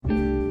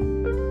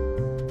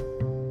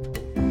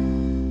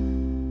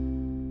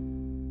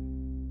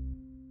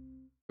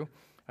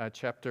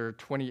chapter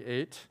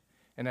 28.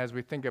 And as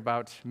we think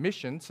about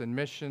missions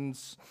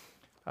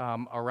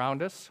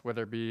around us,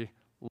 whether it be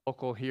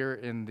local here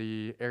in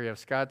the area of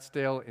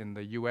Scottsdale, in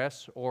the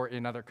U.S., or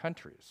in other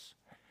countries.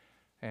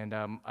 And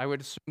I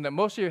would assume that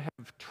most of you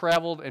have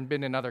traveled and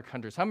been in other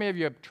countries. How many of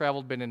you have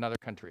traveled, been in other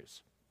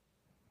countries?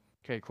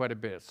 Okay, quite a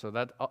bit. So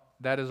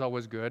that is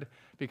always good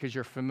because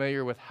you're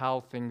familiar with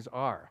how things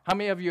are. How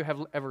many of you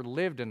have ever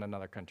lived in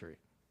another country?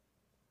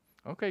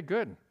 Okay,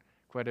 good.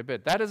 Quite a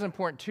bit. That is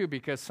important too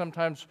because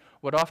sometimes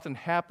what often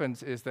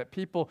happens is that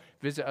people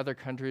visit other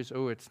countries.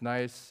 Oh, it's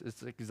nice,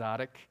 it's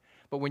exotic.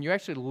 But when you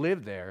actually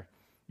live there,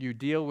 you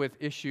deal with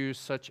issues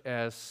such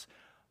as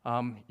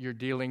you're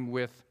dealing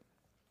with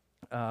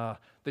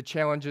the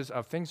challenges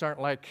of things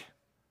aren't like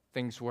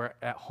things were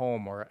at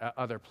home or at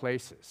other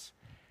places.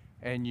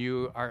 And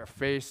you are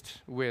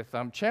faced with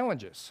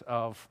challenges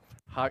of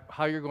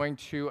how you're going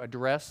to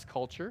address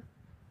culture,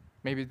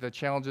 maybe the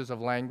challenges of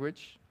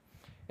language.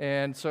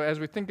 And so as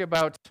we think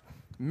about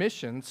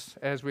missions,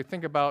 as we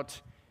think about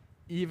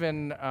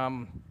even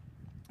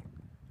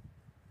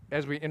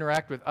as we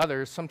interact with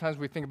others, sometimes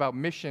we think about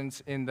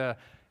missions in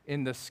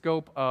the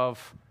scope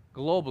of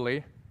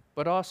globally,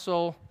 but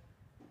also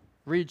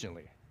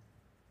regionally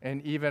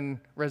and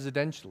even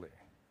residentially.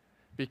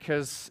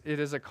 Because it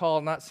is a call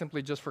not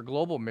simply just for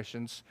global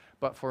missions,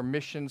 but for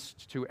missions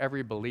to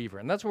every believer.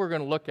 And that's what we're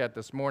going to look at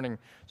this morning.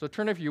 So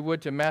turn, if you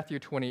would, to Matthew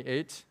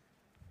 28.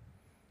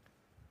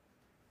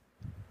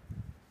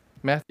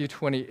 Matthew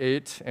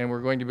 28, and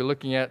we're going to be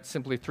looking at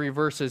simply 3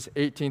 verses,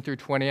 18 through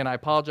 20. And I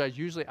apologize,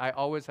 usually I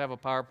always have a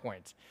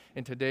PowerPoint.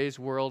 In today's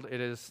world,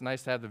 it is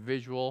nice to have the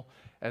visual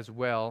as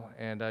well.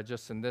 And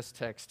just in this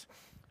text,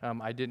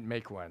 I didn't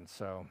make one.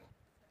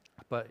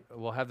 But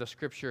we'll have the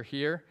scripture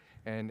here,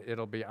 and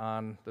it'll be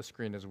on the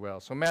screen as well.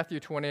 So Matthew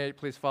 28,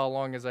 please follow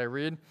along as I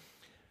read.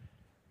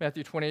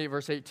 Matthew 28,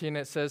 verse 18,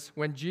 it says,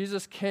 "When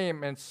Jesus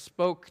came and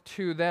spoke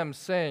to them,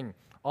 saying,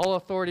 'All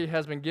authority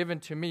has been given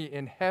to me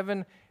in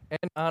heaven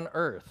and on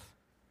earth.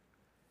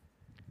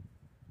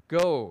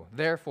 Go,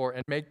 therefore,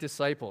 and make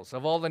disciples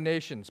of all the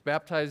nations,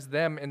 baptize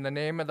them in the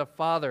name of the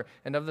Father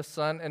and of the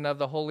Son and of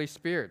the Holy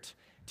Spirit,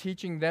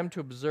 teaching them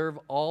to observe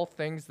all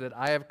things that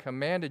I have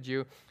commanded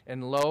you,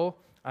 and lo,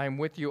 I am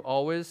with you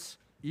always,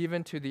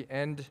 even to the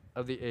end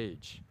of the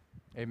age.'"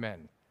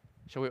 Amen.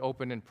 Shall we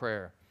open in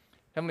prayer?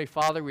 Heavenly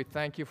Father, we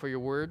thank you for your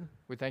word.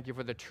 We thank you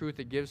for the truth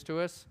it gives to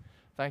us.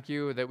 Thank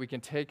you that we can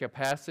take a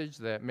passage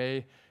that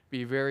may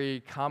be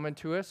very common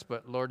to us,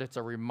 but Lord, it's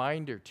a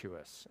reminder to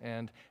us.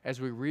 And as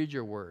we read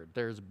your word,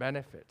 there's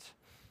benefit.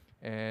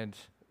 And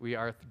we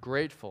are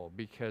grateful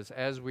because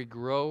as we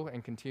grow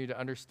and continue to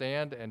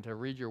understand and to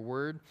read your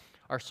word,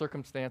 our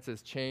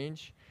circumstances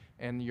change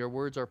and your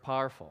words are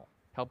powerful.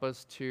 Help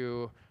us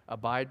to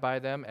abide by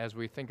them as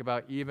we think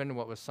about even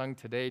what was sung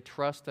today,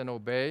 trust and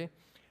obey.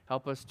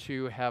 Help us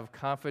to have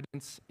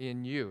confidence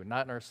in you,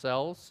 not in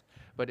ourselves,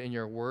 but in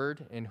your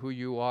word, in who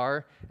you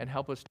are, and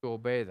help us to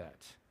obey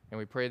that. And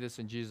we pray this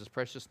in Jesus'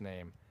 precious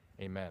name.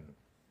 Amen.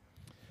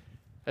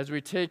 As we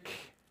take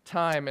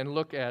time and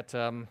look at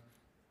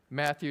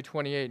Matthew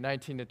 28,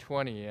 19 to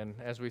 20, and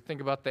as we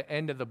think about the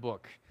end of the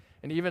book,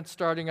 and even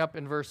starting up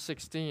in verse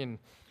 16,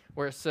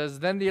 where it says,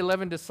 "Then the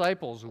 11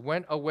 disciples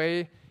went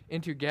away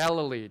into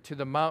Galilee to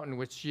the mountain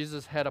which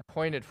Jesus had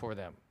appointed for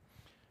them."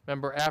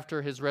 Remember,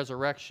 after his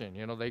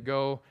resurrection, they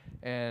go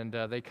and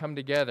they come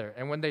together.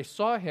 And when they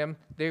saw him,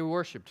 they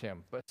worshiped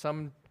him, but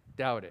some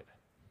doubted.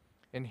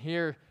 And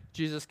here,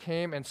 Jesus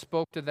came and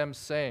spoke to them,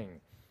 saying,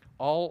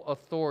 "All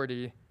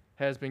authority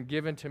has been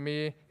given to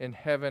me in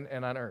heaven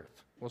and on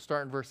earth." We'll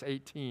start in verse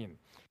 18.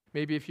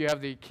 Maybe if you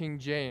have the King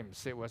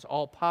James, it was,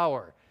 "All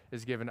power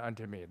is given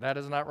unto me." That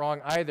is not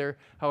wrong either.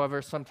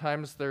 However,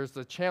 sometimes there's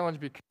the challenge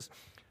because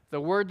the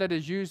word that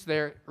is used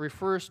there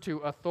refers to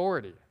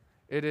authority.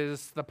 It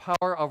is the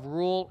power of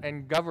rule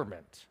and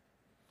government.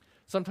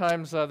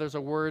 Sometimes there's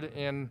a word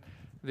in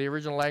the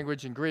original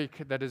language in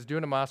Greek that is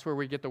dunamos, where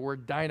we get the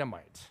word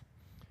dynamite.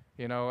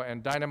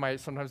 And dynamite,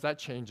 sometimes that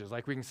changes.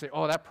 Like we can say,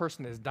 "Oh, that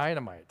person is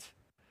dynamite."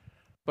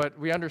 But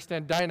we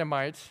understand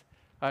dynamite,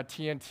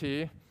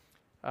 TNT.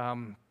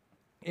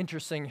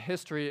 Interesting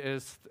history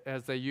is,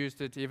 as they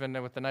used it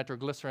even with the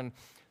nitroglycerin,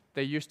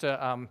 they used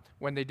to,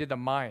 when they did the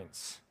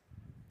mines,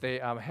 they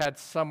had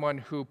someone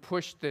who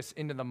pushed this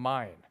into the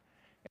mine,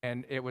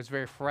 and it was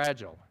very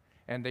fragile,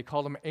 and they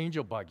called them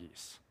angel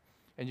buggies.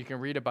 And you can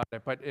read about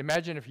it. But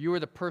imagine if you were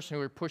the person who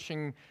were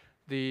pushing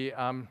the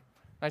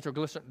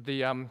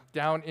nitroglycerin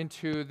down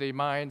into the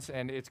mines,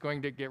 and it's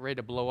going to get ready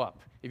to blow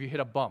up. If you hit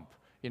a bump,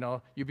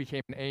 you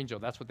became an angel.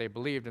 That's what they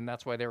believed, and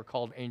that's why they were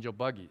called angel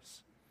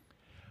buggies.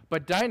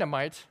 But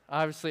dynamite,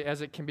 obviously,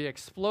 as it can be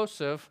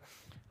explosive,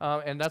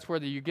 and that's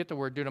where you get the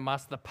word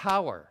dunamos, the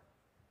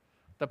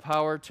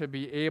power to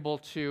be able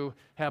to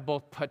have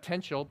both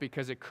potential,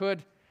 because it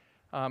could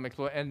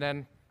explode, and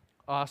then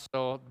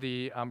also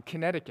the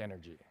kinetic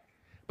energy.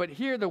 But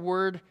here the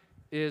word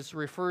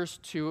refers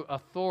to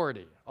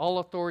authority. All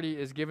authority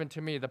is given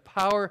to me. The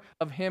power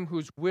of him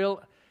whose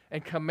will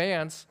and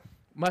commands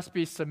must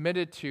be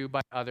submitted to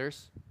by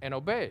others and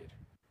obeyed.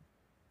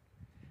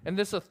 And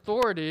this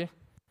authority,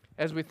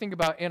 as we think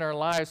about in our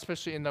lives,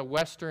 especially in the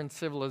Western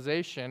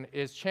civilization,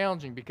 is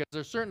challenging because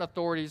there's certain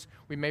authorities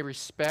we may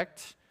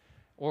respect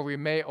or we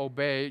may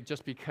obey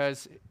just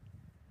because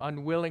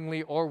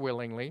unwillingly or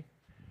willingly,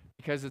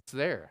 because it's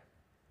there.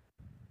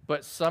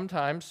 But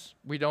sometimes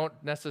we don't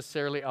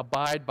necessarily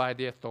abide by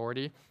the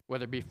authority,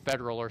 whether it be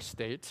federal or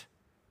state,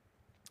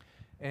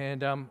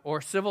 and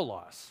or civil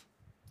laws.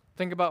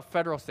 Think about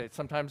federal states.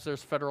 Sometimes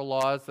there's federal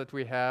laws that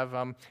we have.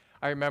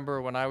 I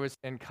remember when I was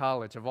in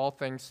college, of all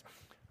things,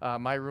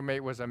 my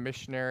roommate was a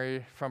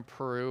missionary from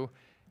Peru,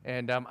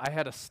 and I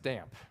had a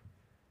stamp.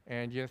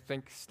 And you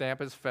think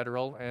stamp is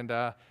federal, and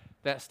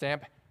that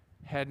stamp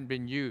hadn't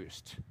been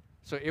used.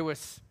 So it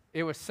was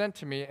sent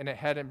to me, and it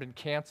hadn't been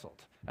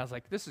canceled. I was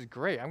like, this is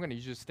great. I'm going to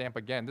use this stamp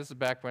again. This is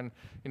back when,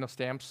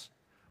 stamps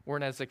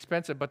weren't as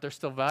expensive, but they're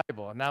still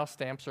valuable. And now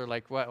stamps are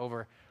like,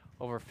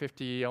 over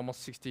 50,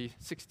 almost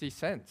 60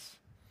 cents.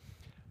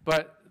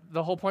 But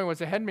the whole point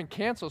was it hadn't been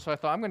canceled, so I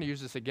thought, I'm going to use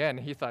this again.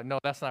 And he thought, no,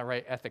 that's not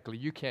right ethically.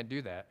 You can't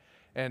do that.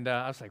 And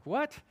I was like,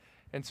 what?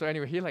 And so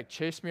anyway, he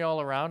chased me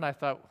all around. I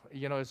thought,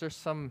 is there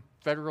some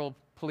federal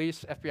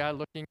police, FBI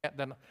looking at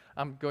that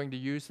I'm going to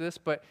use this?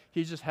 But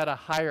he just had a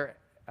higher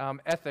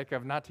ethic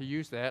of not to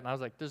use that. And I was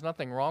like, there's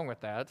nothing wrong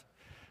with that.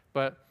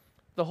 But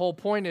the whole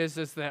point is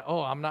that,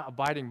 I'm not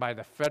abiding by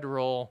the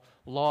federal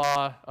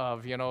law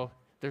of,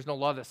 there's no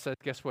law that says,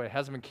 guess what, it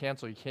hasn't been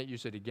canceled, you can't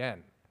use it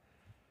again.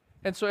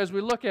 And so as we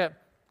look at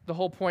the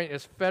whole point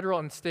is federal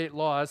and state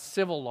laws,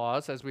 civil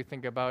laws, as we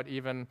think about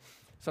even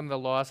some of the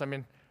laws. I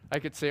mean, I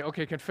could say,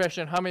 okay,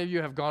 confession, how many of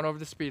you have gone over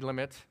the speed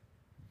limit?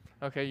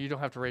 Okay, you don't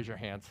have to raise your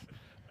hands.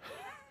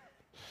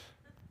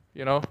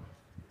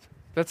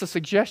 That's a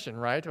suggestion,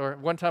 right? Or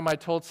one time I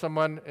told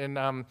someone in,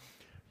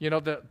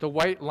 the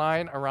white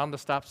line around the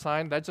stop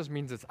sign, that just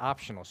means it's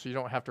optional, so you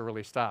don't have to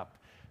really stop.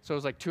 So it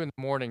was like 2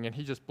 a.m, and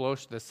he just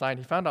blows the sign.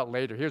 He found out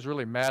later. He was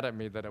really mad at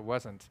me that it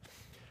wasn't.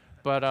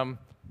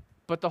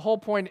 But the whole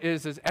point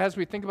is as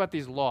we think about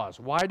these laws,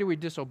 why do we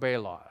disobey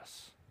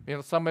laws?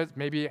 Some of it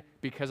maybe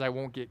because I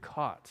won't get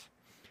caught.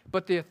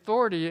 But the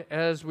authority,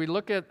 as we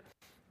look at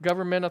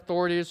government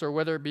authorities or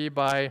whether it be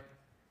by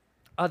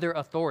other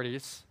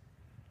authorities,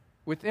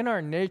 within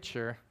our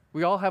nature,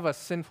 we all have a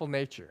sinful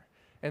nature.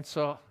 And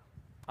so,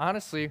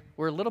 honestly,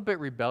 we're a little bit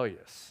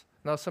rebellious.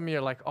 Now, some of you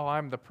are like, oh,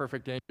 I'm the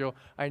perfect angel.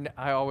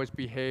 I always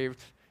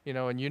behaved,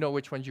 and you know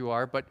which ones you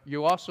are, but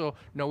you also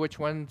know which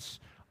ones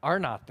are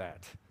not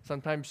that.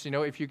 Sometimes,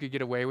 if you could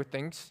get away with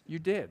things, you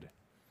did.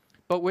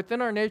 But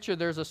within our nature,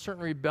 there's a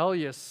certain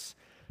rebellious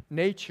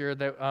nature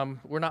that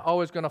we're not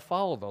always going to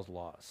follow those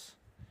laws.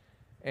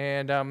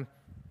 And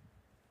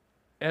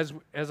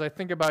as I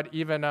think about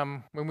even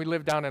when we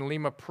lived down in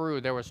Lima,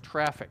 Peru, there was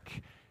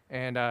traffic.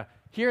 And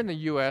here in the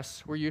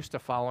U.S., we're used to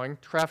following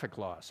traffic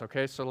laws,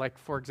 okay? So like,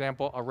 for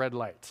example, a red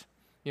light.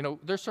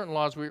 There's certain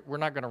laws we're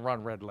not going to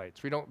run red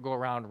lights. We don't go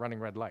around running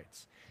red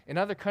lights. In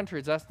other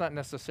countries, that's not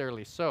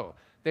necessarily so.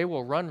 They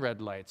will run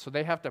red lights, so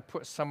they have to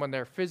put someone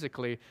there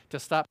physically to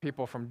stop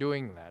people from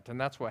doing that.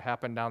 And that's what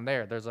happened down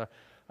there. There's a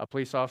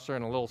police officer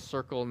in a little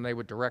circle, and they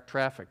would direct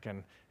traffic.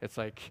 And it's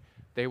like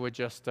they would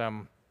just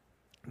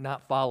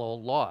not follow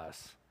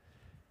laws.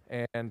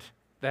 And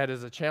that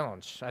is a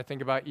challenge. I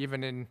think about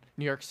even in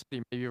New York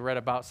City, maybe you read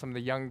about some of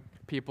the young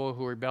people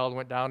who rebelled,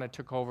 went down and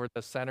took over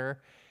the center.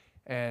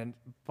 And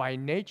by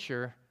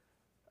nature,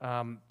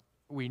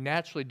 we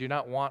naturally do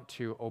not want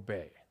to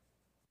obey.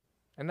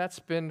 And that's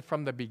been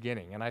from the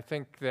beginning. And I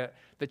think that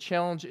the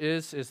challenge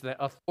is that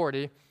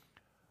authority,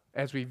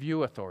 as we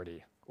view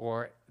authority,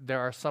 or there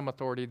are some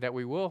authority that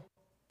we will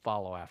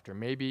follow after,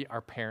 maybe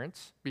our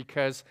parents,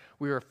 because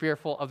we were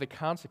fearful of the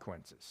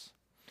consequences.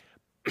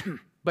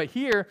 But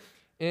here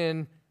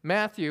in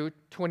Matthew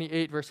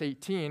 28, verse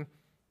 18,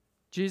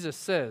 Jesus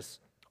says,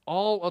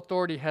 all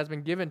authority has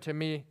been given to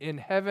me in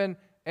heaven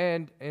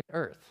and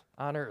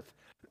on earth.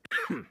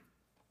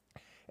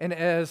 And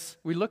as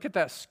we look at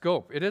that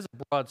scope, it is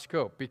a broad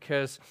scope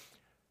because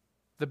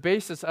the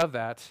basis of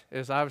that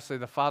is obviously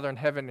the Father in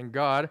heaven and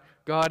God.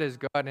 God is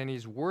God and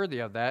He's worthy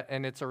of that.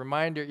 And it's a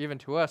reminder even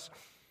to us,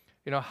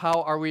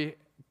 how are we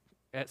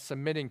at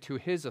submitting to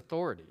His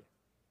authority?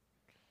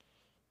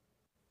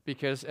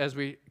 Because as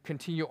we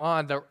continue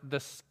on, the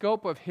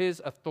scope of His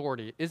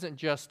authority isn't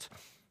just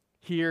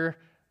here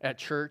at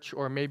church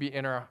or maybe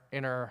in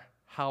our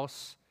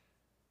house,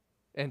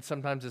 and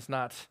sometimes it's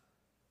not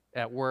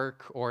at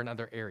work or in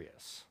other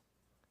areas.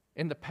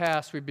 In the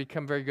past, we've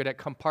become very good at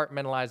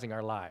compartmentalizing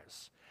our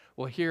lives.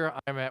 Well, here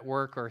I'm at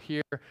work, or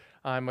here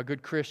I'm a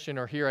good Christian,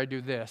 or here I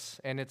do this.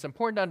 And it's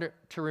important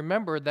to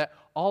remember that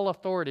all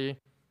authority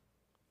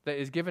that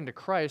is given to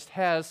Christ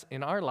has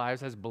in our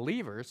lives as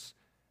believers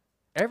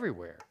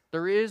everywhere.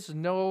 There is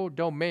no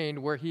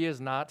domain where He is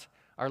not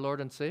our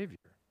Lord and Savior.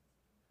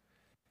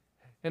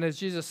 And as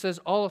Jesus says,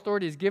 all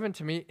authority is given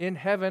to me in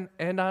heaven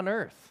and on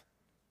earth.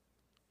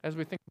 As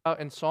we think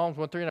about in Psalms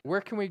 139, where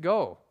can we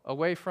go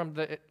away from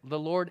the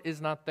Lord is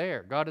not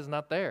there? God is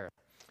not there.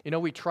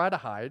 We try to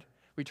hide.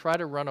 We try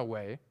to run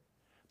away.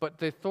 but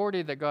the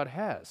authority that God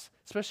has,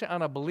 especially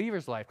on a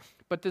believer's life.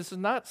 But this is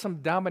not some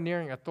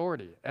domineering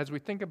authority. As we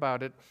think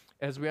about it,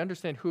 as we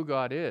understand who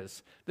God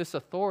is, this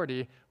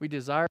authority, we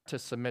desire to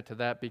submit to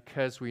that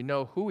because we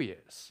know who he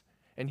is,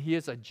 and he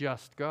is a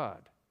just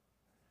God.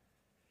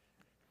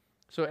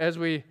 So as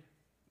we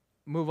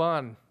move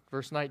on,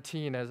 verse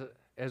 19,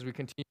 as we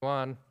continue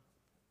on,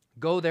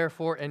 go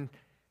therefore and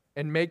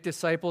make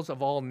disciples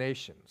of all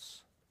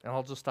nations. And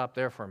I'll just stop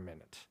there for a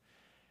minute.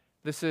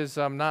 This is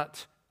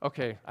not,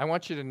 okay, I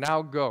want you to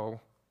now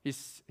go.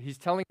 He's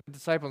telling the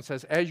disciples and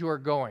says, as you are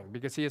going,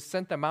 because he has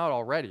sent them out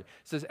already. He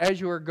says, as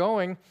you are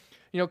going,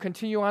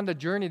 continue on the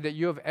journey that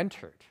you have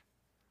entered.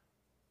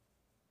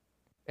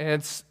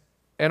 And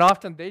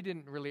often they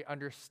didn't really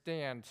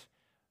understand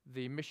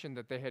the mission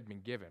that they had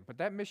been given. But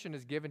that mission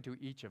is given to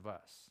each of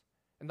us.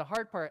 And the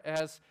hard part,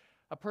 as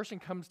a person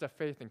comes to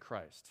faith in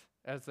Christ,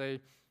 as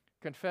they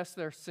confess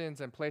their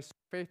sins and place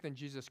faith in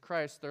Jesus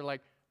Christ, they're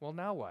like, well,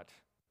 now what?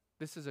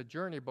 This is a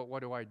journey, but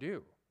what do I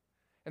do?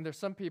 And there's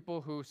some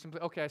people who simply,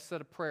 okay, I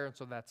said a prayer, and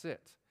so that's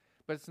it.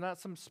 But it's not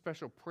some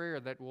special prayer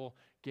that will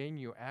gain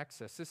you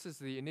access. This is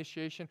the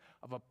initiation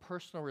of a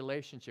personal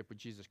relationship with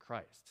Jesus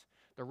Christ.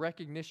 The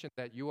recognition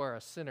that you are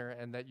a sinner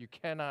and that you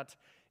cannot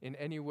in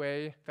any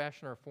way,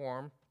 fashion, or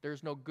form,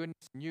 there's no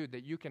goodness in you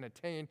that you can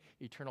attain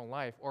eternal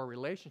life or a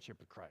relationship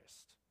with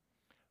Christ.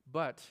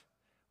 But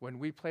when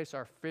we place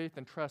our faith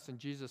and trust in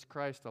Jesus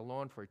Christ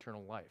alone for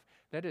eternal life,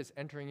 that is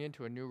entering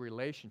into a new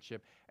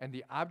relationship, and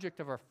the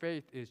object of our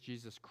faith is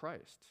Jesus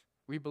Christ.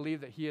 We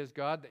believe that he is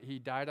God, that he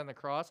died on the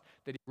cross,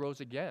 that he rose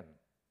again.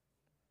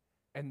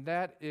 And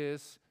that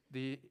is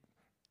the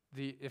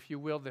if you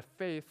will, the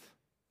faith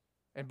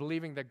and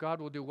believing that God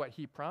will do what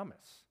he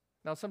promised.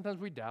 Now, sometimes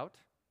we doubt,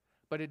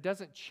 but it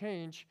doesn't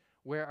change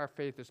where our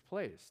faith is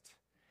placed.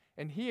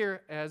 And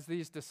here, as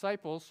these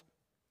disciples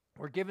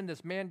were given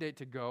this mandate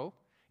to go,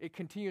 it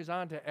continues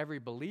on to every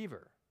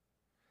believer.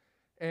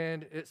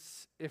 And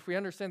if we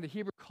understand the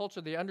Hebrew culture,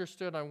 they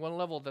understood on one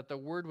level that the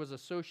word was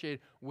associated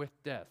with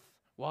death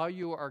while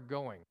you are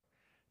going.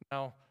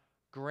 Now,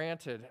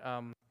 granted,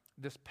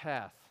 this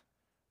path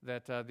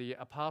that the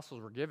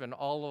apostles were given,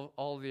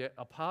 all the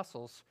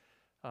apostles,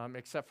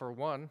 except for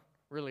one,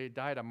 really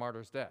died a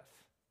martyr's death.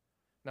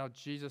 Now,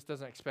 Jesus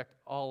doesn't expect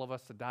all of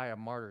us to die a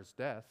martyr's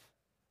death,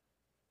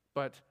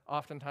 but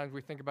oftentimes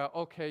we think about,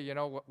 okay,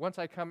 once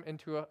I come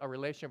into a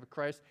relationship with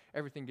Christ,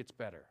 everything gets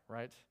better,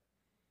 right?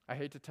 I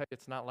hate to tell you,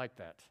 it's not like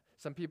that.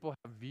 Some people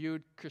have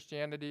viewed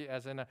Christianity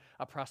as in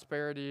a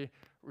prosperity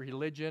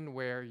religion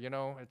where,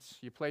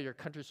 you play your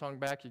country song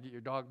back, you get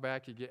your dog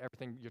back, you get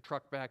everything, your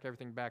truck back,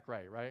 everything back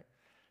right?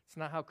 It's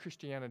not how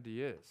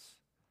Christianity is.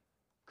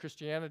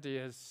 Christianity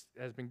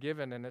has been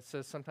given, and it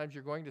says sometimes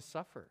you're going to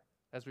suffer,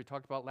 as we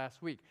talked about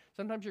last week.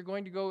 Sometimes you're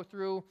going to go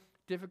through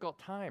difficult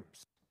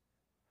times,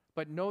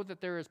 but know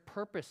that there is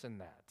purpose in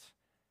that,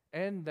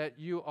 and that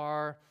you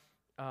are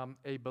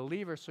a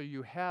believer, so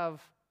you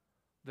have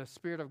the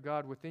Spirit of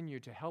God within you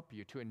to help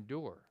you to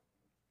endure.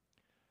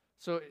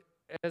 So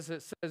as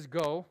it says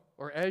go,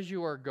 or as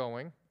you are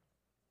going,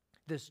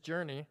 this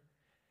journey,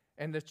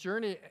 and this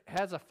journey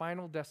has a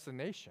final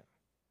destination.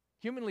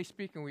 Humanly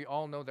speaking, we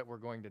all know that we're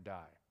going to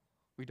die.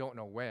 We don't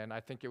know when.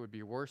 I think it would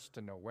be worse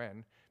to know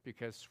when,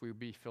 because we would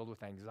be filled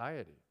with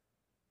anxiety.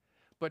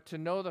 But to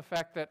know the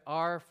fact that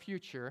our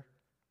future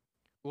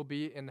will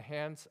be in the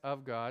hands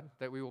of God,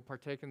 that we will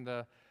partake in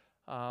the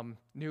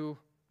new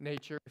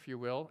nature, if you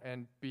will,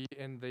 and be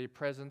in the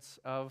presence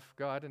of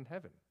God in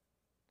heaven.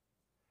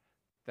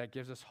 That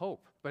gives us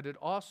hope. But it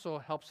also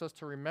helps us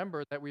to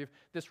remember that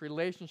this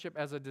relationship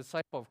as a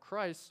disciple of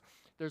Christ,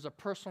 there's a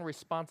personal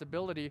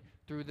responsibility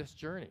through this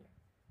journey.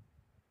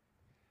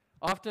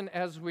 Often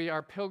as we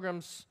are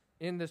pilgrims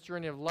in this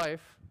journey of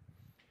life,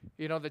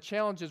 the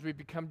challenge is we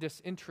become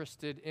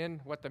disinterested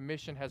in what the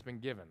mission has been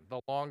given. The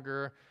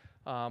longer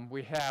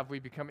we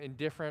become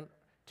indifferent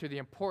to the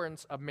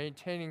importance of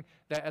maintaining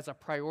that as a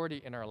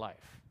priority in our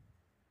life,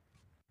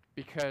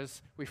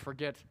 because we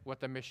forget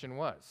what the mission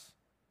was.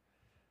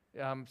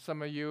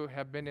 Some of you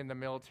have been in the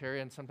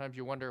military, and sometimes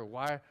you wonder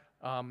why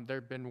there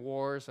have been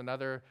wars and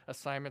other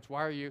assignments.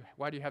 Why do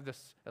you have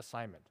this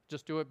assignment?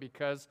 Just do it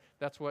because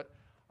that's what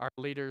our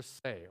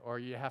leaders say, or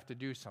you have to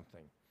do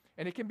something.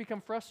 And it can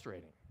become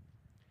frustrating.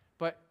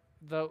 But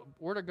the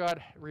Word of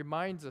God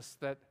reminds us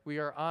that we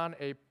are on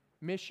a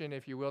mission,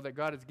 if you will, that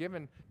God has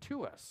given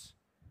to us.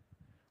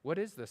 What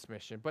is this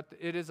mission? But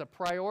it is a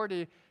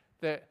priority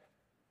that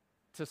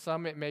to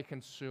some it may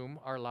consume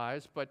our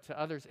lives, but to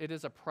others it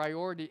is a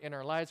priority in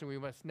our lives, and we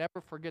must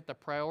never forget the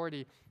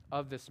priority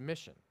of this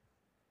mission.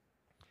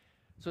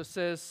 So it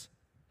says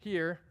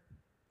here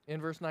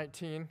in verse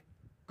 19,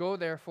 go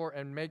therefore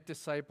and make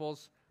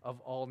disciples of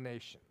all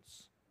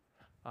nations.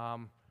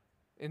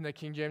 In the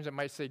King James it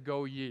might say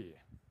go ye,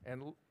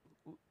 and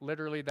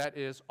literally that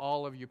is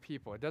all of you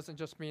people. It doesn't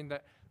just mean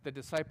that the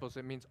disciples,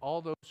 it means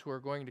all those who are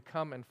going to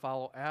come and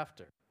follow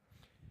after.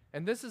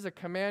 And this is a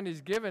command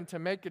he's given to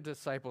make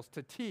disciples,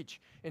 to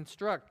teach,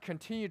 instruct,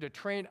 continue to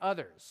train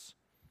others.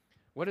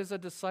 What is a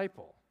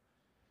disciple?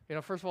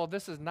 First of all,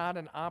 this is not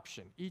an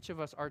option. Each of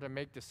us are to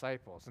make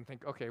disciples and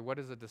think, okay, what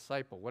is a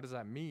disciple? What does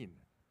that mean?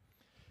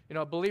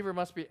 A believer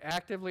must be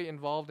actively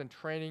involved in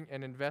training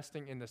and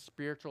investing in the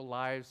spiritual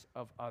lives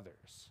of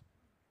others.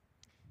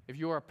 If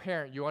you are a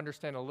parent, you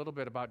understand a little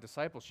bit about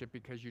discipleship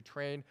because you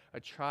train a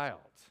child.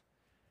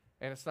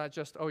 And it's not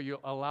just, you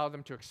allow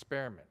them to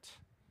experiment.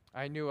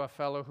 I knew a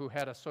fellow who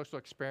had a social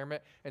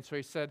experiment, and so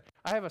he said,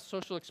 I have a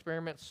social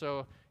experiment,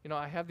 so,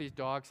 I have these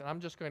dogs, and I'm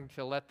just going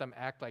to let them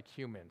act like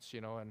humans,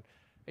 and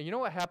you know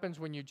what happens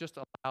when you just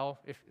allow,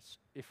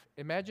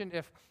 imagine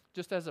if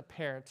just as a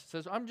parent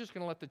says, I'm just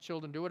going to let the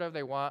children do whatever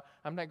they want,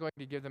 I'm not going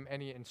to give them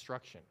any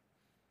instruction.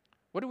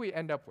 What do we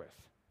end up with?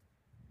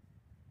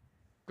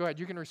 Go ahead,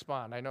 you can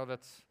respond. I know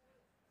that's,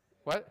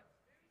 what?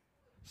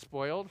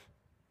 Spoiled?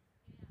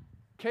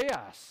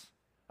 Chaos.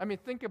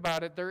 Think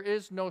about it. There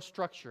is no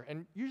structure.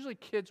 And usually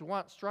kids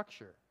want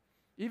structure.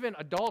 Even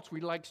adults,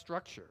 we like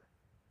structure.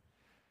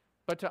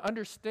 But to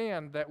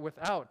understand that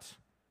without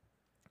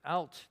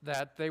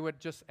that, they would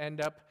just end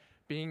up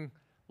being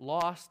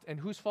lost. And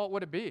whose fault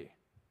would it be?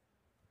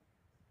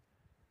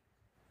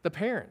 The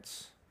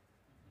parents.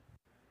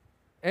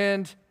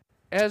 And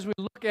as we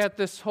look at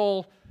this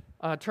whole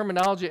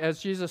terminology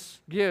as Jesus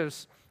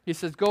gives, he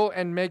says, go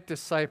and make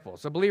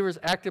disciples. A believer is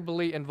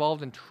actively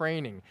involved in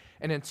training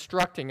and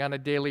instructing on a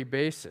daily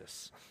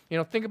basis.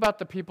 Think about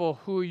the people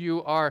who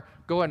you are,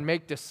 go and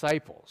make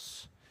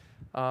disciples.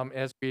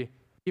 As we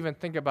even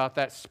think about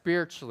that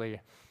spiritually,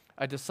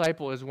 a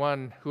disciple is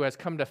one who has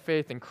come to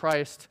faith in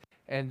Christ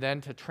and then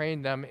to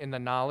train them in the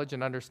knowledge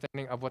and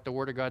understanding of what the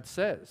Word of God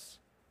says.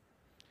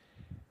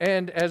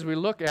 And as we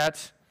look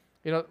at,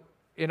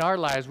 in our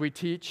lives, we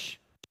teach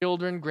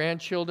children,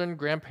 grandchildren,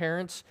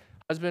 grandparents,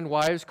 husband,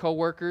 wives,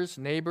 co-workers,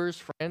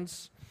 neighbors,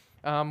 friends.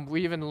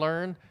 We even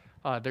learn,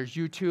 there's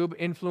YouTube,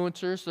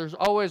 influencers. There's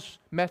always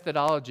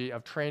methodology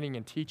of training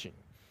and teaching.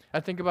 I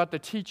think about the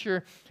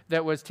teacher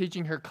that was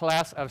teaching her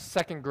class of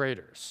second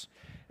graders,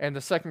 and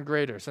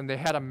they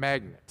had a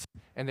magnet.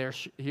 And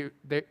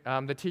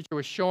the teacher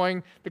was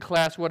showing the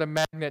class what a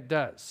magnet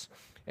does.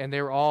 And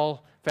they were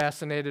all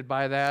fascinated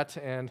by that.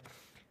 And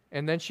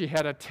then she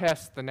had a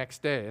test the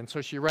next day. And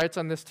so she writes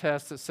on this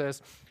test that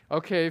says,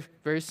 okay,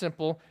 very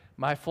simple.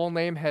 My full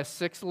name has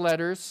 6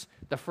 letters.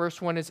 The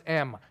first one is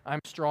M.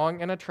 I'm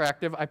strong and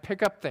attractive. I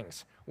pick up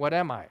things. What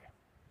am I?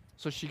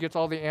 So she gets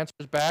all the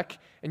answers back.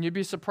 And you'd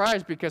be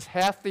surprised because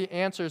half the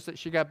answers that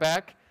she got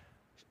back,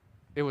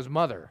 it was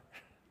mother.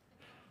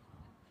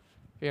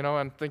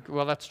 And think,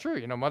 well, that's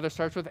true. Mother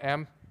starts with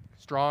M,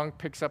 strong,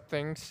 picks up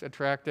things,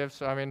 attractive.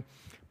 So,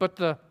 but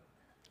the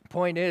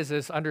point is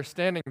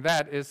understanding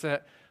that is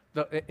that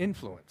the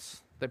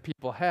influence that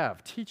people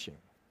have teaching.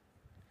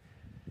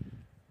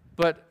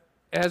 But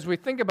as we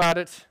think about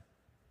it,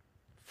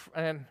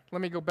 and let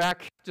me go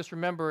back, just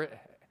remember,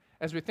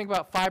 as we think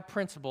about 5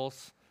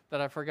 principles that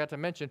I forgot to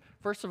mention,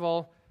 first of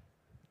all,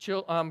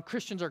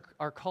 Christians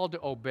are called to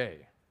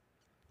obey.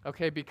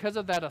 Okay, because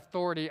of that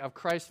authority of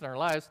Christ in our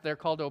lives, they're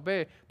called to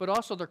obey, but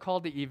also they're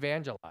called to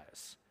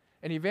evangelize.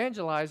 And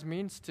evangelize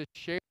means to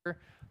share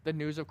the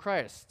news of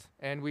Christ.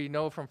 And we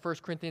know from 1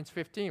 Corinthians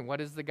 15,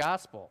 what is the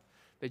gospel?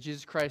 That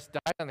Jesus Christ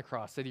died on the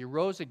cross, that he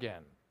rose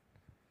again.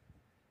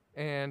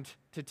 And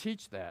to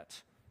teach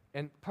that.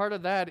 And part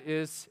of that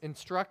is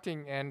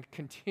instructing and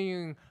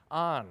continuing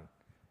on,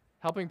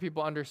 helping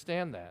people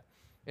understand that.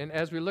 And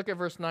as we look at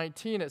verse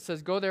 19, it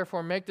says, go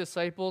therefore make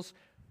disciples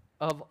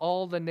of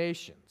all the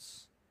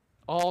nations.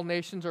 All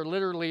nations are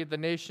literally the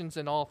nations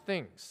in all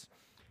things.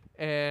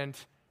 And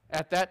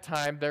at that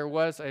time, there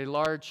was a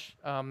large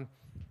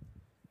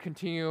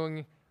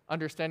continuing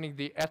understanding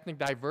the ethnic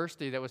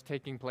diversity that was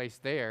taking place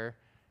there.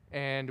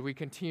 And we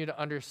continue to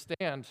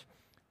understand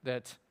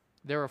that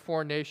there were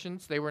 4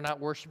 nations. They were not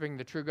worshiping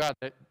the true God.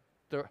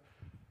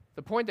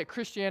 The point that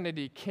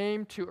Christianity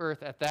came to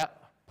earth at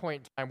that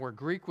point in time, where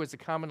Greek was the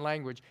common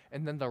language,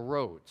 and then the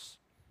roads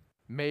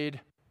made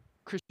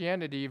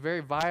Christianity very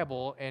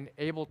viable and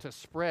able to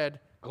spread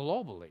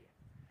globally.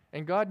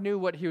 And God knew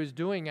what he was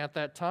doing at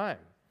that time.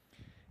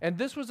 And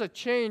this was a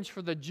change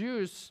for the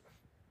Jews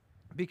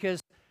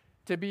because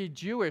to be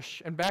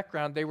Jewish in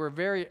background, they were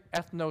very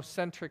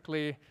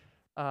ethnocentrically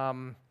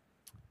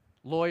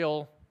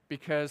loyal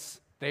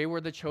because they were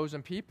the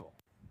chosen people.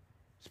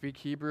 Speak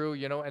Hebrew,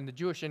 and the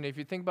Jewish. And if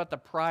you think about the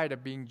pride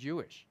of being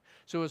Jewish.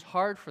 So it was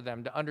hard for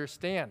them to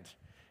understand.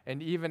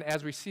 And even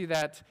as we see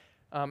that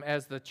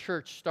as the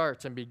church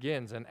starts and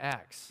begins in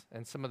Acts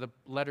and some of the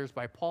letters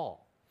by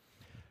Paul.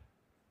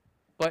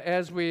 But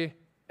as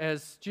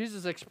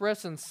Jesus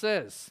expresses and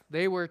says,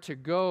 they were to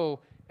go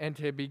and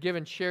to be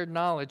given shared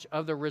knowledge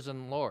of the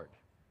risen Lord.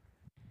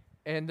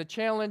 And the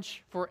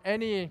challenge for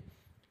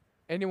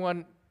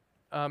anyone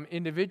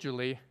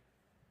individually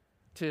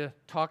to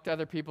talk to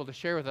other people, to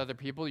share with other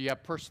people, you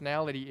have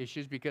personality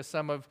issues because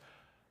some of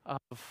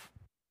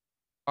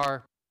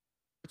our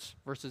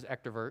versus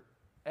extroverts.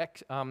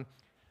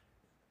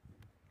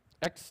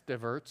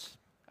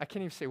 I can't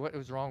even say what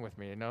was wrong with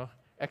me,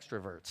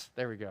 extroverts.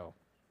 There we go.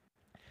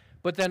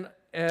 But then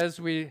as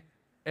we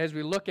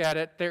look at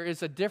it, there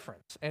is a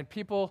difference. And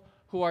people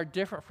who are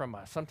different from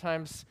us.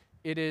 Sometimes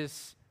it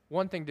is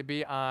one thing to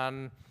be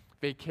on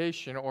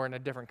vacation or in a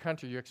different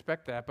country. You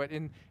expect that. But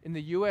in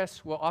the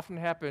U.S., what often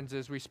happens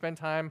is we spend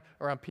time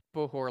around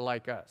people who are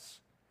like us.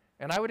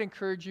 And I would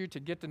encourage you to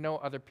get to know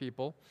other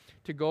people,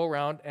 to go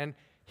around. And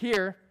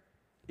here,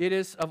 it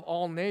is of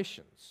all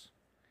nations.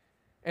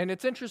 And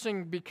it's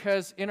interesting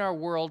because in our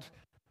world,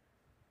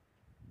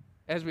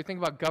 as we think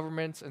about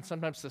governments and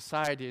sometimes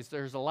societies,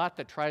 there's a lot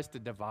that tries to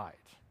divide.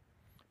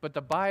 But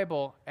the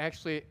Bible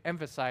actually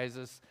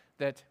emphasizes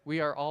that we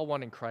are all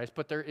one in Christ,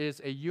 but there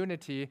is a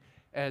unity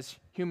as,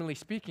 humanly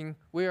speaking,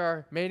 we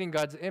are made in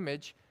God's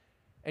image,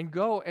 and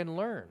go and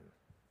learn.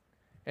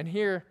 And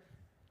here,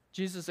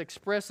 Jesus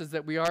expresses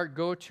that we are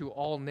go to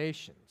all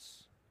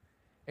nations.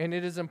 And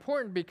it is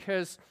important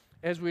because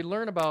as we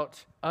learn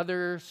about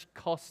others'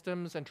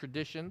 customs and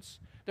traditions,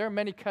 there are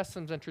many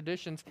customs and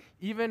traditions,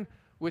 even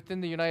within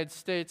the United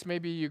States.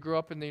 Maybe you grew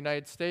up in the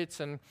United States,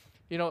 and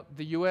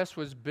the U.S.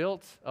 was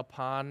built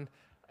upon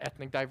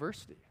ethnic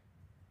diversity.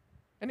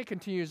 And it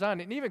continues on,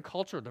 and even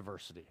cultural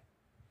diversity.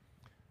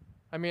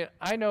 I mean,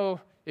 I know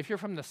if you're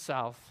from the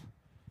South,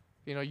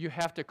 you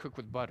have to cook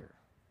with butter.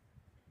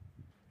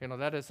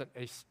 That is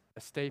a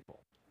staple.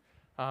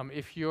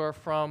 If you're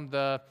from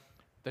the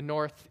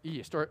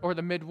Northeast or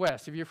the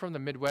Midwest, if you're from the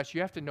Midwest, you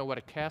have to know what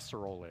a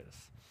casserole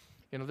is.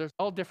 There's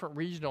all different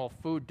regional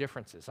food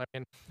differences.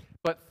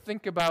 But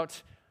think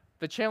about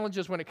the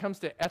challenges when it comes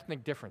to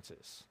ethnic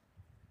differences.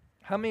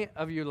 How many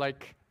of you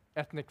like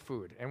ethnic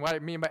food? And what I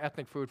mean by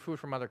ethnic food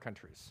from other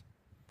countries.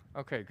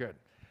 Okay, good.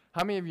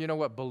 How many of you know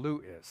what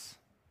balut is?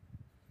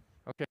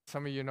 Okay,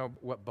 some of you know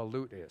what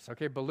balut is.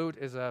 Okay, balut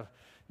is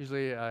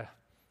usually a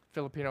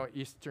Filipino,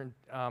 Eastern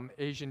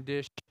Asian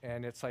dish,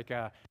 and it's like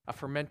a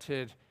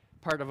fermented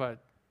part of a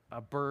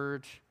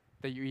bird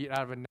that you eat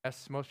out of a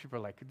nest. Most people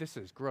are like, this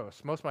is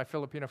gross. Most of my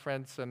Filipino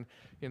friends, and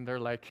they're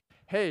like,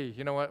 hey,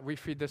 you know what? We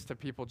feed this to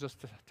people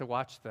just to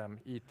watch them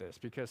eat this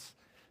because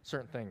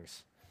certain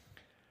things.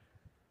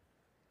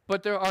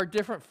 But there are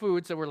different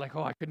foods that we're like,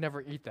 oh, I could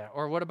never eat that.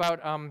 Or what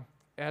about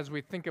as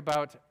we think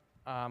about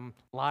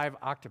live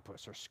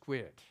octopus or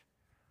squid?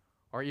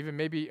 Or even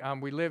maybe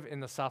we live in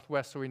the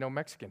Southwest, so we know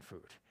Mexican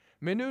food.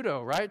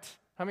 Menudo, right?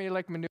 How many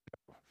like menudo?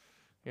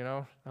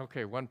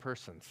 Okay, one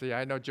person. See,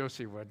 I know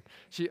Josie would.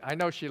 I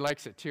know she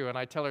likes it too, and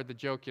I tell her the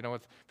joke,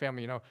 with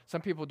family,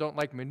 some people don't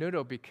like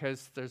menudo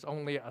because there's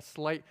only a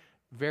slight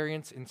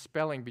variance in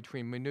spelling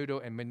between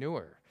menudo and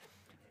manure.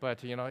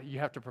 But, you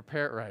have to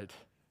prepare it right.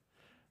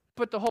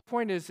 But the whole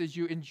point is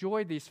you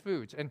enjoy these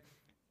foods,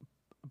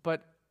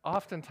 but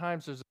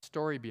oftentimes there's a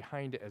story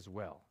behind it as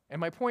well. And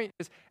my point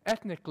is,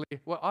 ethnically,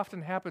 what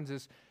often happens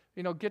is,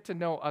 get to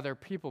know other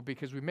people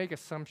because we make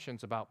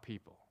assumptions about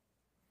people.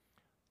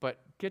 But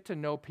get to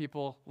know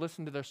people,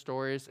 listen to their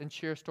stories, and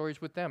share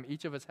stories with them.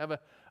 Each of us have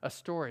a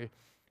story.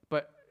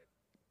 But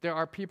there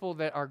are people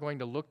that are going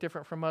to look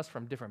different from us,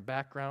 from different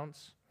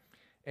backgrounds.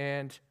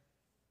 And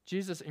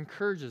Jesus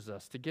encourages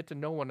us to get to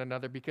know one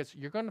another because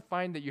you're going to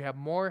find that you have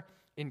more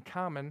in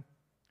common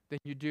than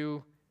you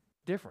do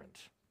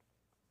different.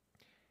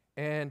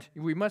 And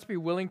we must be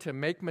willing to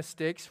make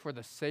mistakes for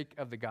the sake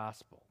of the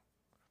gospel.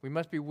 We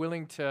must be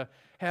willing to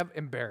have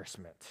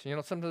embarrassment.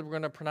 Sometimes we're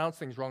going to pronounce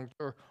things wrong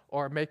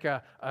or make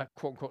a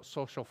quote-unquote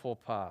social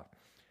faux pas.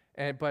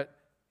 But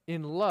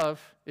in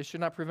love, it should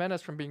not prevent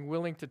us from being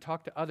willing to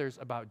talk to others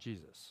about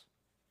Jesus.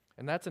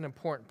 And that's an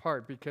important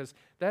part because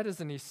that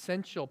is an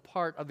essential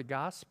part of the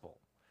gospel.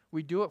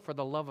 We do it for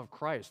the love of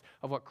Christ,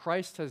 of what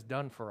Christ has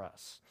done for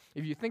us.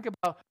 If you think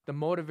about the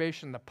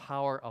motivation, the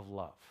power of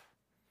love,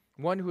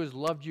 one who has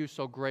loved you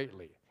so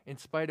greatly, in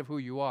spite of who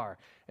you are.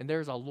 And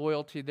there's a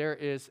loyalty, there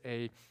is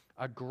a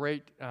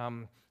great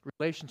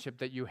relationship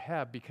that you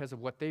have because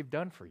of what they've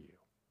done for you.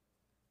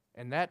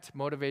 And that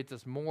motivates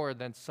us more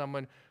than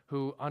someone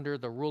who, under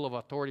the rule of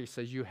authority,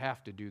 says you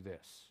have to do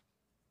this.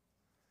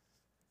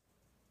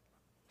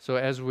 So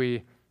as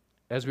we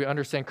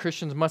understand,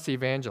 Christians must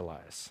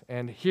evangelize.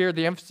 And here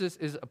the emphasis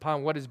is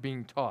upon what is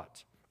being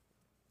taught.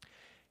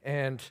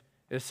 And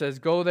it says,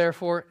 go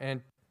therefore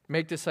and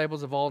make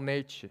disciples of all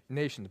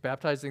nations,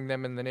 baptizing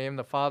them in the name of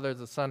the Father,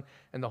 the Son,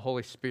 and the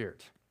Holy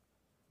Spirit.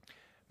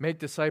 Make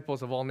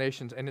disciples of all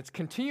nations. And it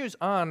continues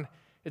on.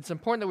 It's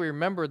important that we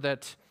remember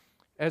that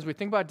as we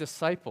think about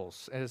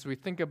disciples, as we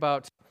think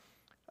about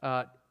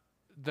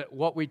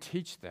what we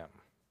teach them,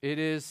 it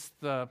is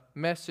the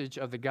message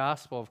of the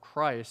gospel of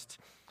Christ.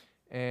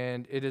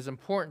 And it is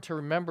important to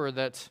remember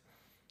that,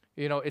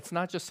 it's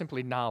not just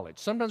simply knowledge.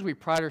 Sometimes we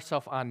pride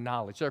ourselves on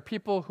knowledge. There are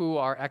people who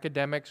are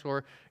academics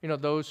or,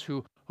 those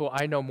who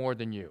I know more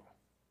than you.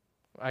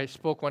 I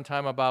spoke one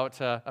time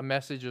about a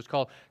message. It was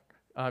called,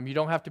 you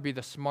don't have to be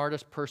the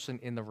smartest person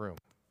in the room.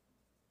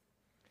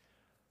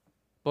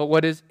 But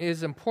what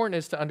is important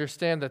is to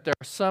understand that there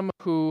are some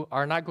who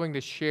are not going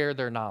to share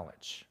their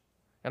knowledge.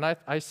 And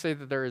I say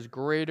that there is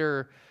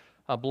greater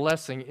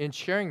blessing in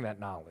sharing that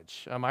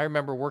knowledge. I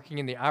remember working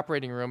in the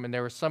operating room, and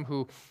there were some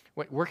who,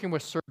 working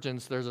with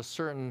surgeons, there's a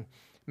certain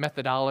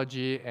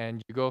methodology,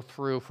 and you go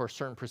through for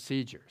certain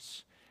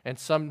procedures. And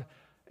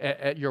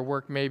at your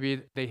work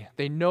maybe,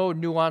 they know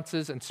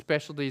nuances and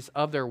specialties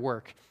of their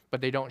work,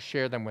 but they don't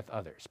share them with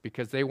others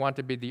because they want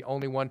to be the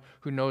only one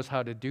who knows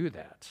how to do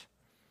that.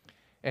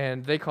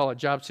 And they call it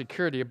job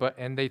security,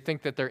 and they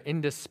think that they're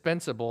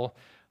indispensable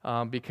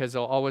because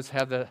they'll always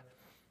have the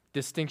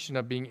distinction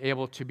of being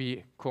able to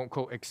be, quote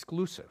unquote,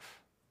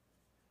 exclusive.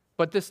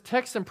 But this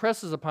text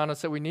impresses upon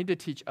us that we need to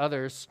teach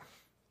others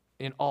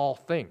in all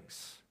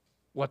things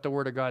what the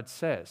Word of God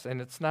says. And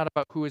it's not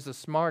about who is the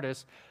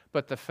smartest,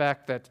 but the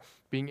fact that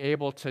being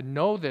able to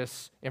know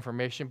this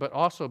information, but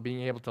also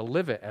being able to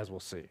live it, as we'll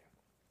see.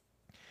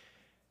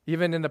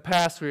 Even in the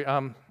past,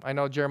 I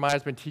know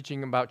Jeremiah's been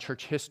teaching about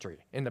church history.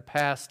 In the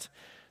past,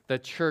 the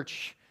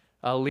church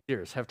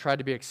leaders have tried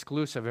to be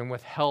exclusive and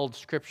withheld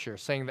Scripture,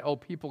 saying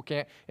that, people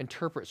can't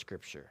interpret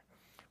Scripture.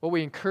 What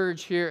we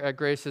encourage here at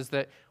Grace is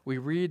that we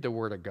read the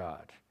Word of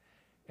God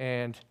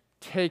and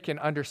take and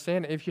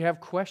understand it. If you have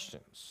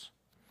questions,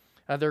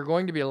 there are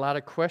going to be a lot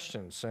of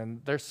questions,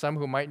 and there's some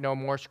who might know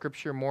more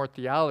Scripture, more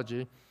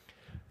theology,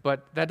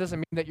 but that doesn't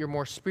mean that you're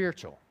more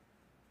spiritual.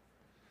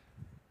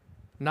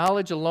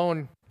 Knowledge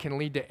alone can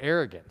lead to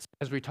arrogance,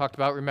 as we talked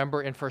about,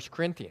 remember, in 1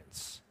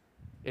 Corinthians.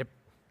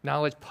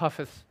 Knowledge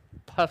puffs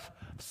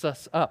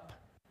us up,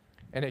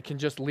 and it can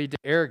just lead to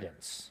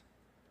arrogance.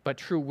 But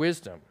true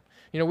wisdom,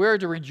 we are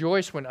to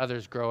rejoice when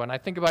others grow. And I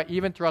think about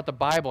even throughout the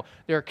Bible,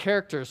 there are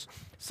characters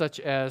such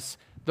as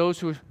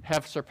those who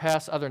have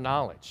surpassed other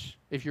knowledge.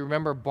 If you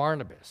remember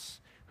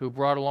Barnabas, who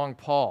brought along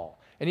Paul,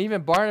 and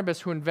even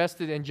Barnabas, who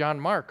invested in John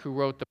Mark, who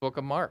wrote the book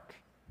of Mark.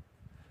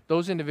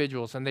 Those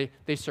individuals, and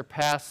they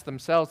surpassed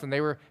themselves, and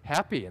they were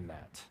happy in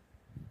that.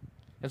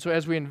 And so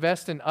as we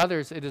invest in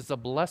others, it is a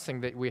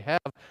blessing that we have,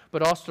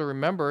 but also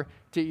remember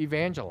to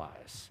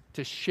evangelize,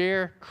 to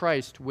share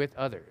Christ with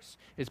others.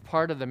 It's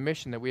part of the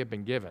mission that we have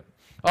been given.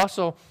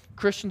 Also,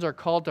 Christians are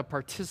called to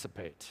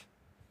participate,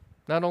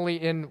 not only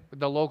in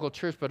the local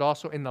church, but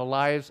also in the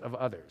lives of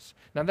others.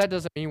 Now, that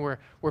doesn't mean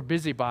we're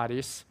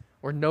busybodies,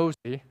 we're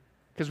nosy,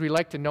 because we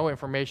like to know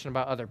information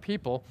about other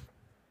people.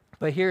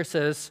 But here it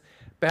says,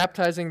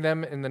 baptizing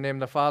them in the name of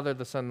the Father,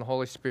 the Son, and the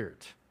Holy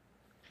Spirit.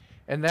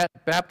 And that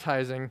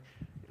baptizing,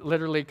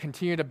 literally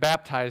continue to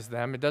baptize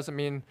them. It doesn't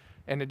mean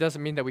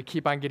that we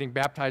keep on getting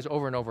baptized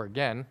over and over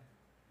again.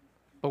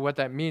 But what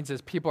that means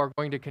is people are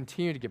going to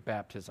continue to get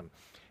baptism.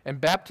 And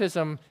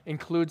baptism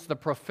includes the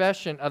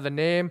profession of the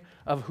name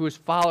of whose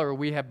follower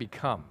we have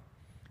become.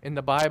 In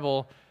the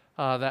Bible,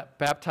 that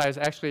baptize,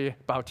 actually,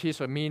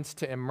 bautizo, means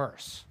to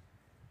immerse.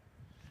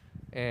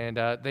 And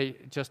they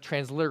just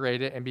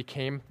transliterated it and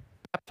became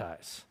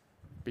baptized,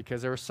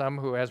 because there were some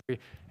who, as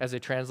they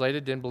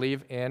translated, didn't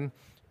believe in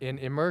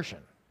immersion.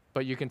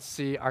 But you can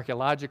see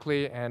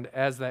archaeologically and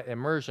as that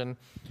immersion,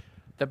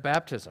 the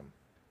baptism.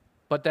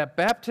 But that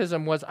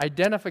baptism was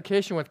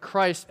identification with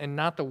Christ and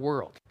not the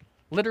world.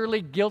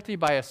 Literally guilty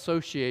by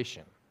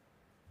association.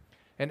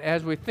 And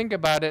as we think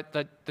about it,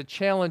 the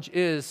challenge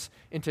is,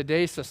 in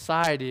today's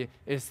society,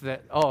 is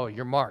that,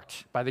 you're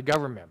marked by the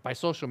government, by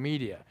social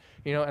media.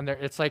 And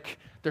it's like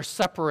they're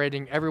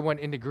separating everyone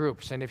into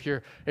groups. And if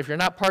you're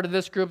not part of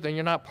this group, then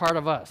you're not part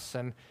of us.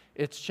 And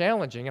it's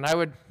challenging. And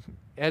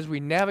as we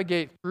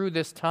navigate through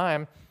this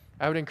time,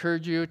 I would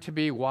encourage you to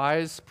be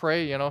wise,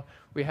 pray.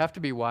 We have to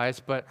be wise.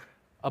 But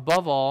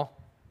above all,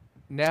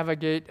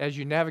 as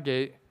you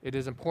navigate, it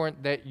is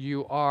important that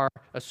you are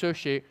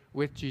associated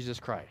with Jesus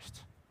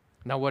Christ.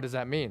 Now, what does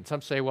that mean?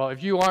 Some say, well,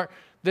 if you aren't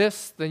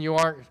this, then you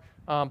aren't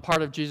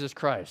part of Jesus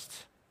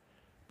Christ.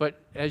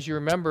 But as you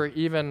remember,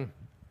 even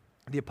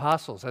the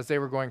apostles, as they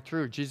were going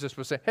through, Jesus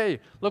would say, hey,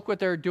 look what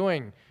they're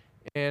doing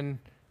in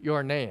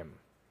your name.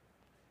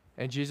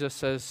 And Jesus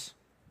says,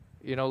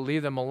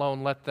 leave them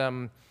alone, let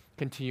them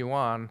continue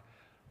on.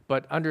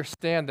 But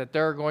understand that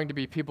there are going to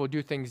be people who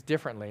do things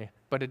differently,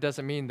 but it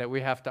doesn't mean that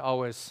we have to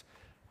always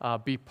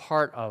be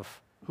part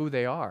of who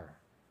they are.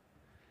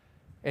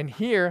 And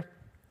here,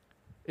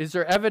 is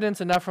there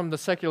evidence enough from the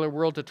secular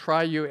world to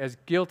try you as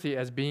guilty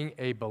as being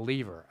a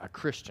believer, a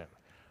Christian?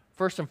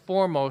 First and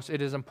foremost,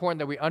 it is important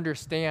that we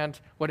understand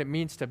what it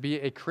means to be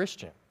a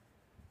Christian,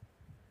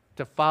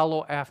 to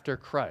follow after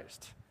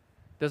Christ.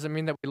 Doesn't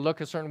mean that we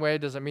look a certain way,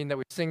 doesn't mean that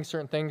we sing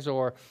certain things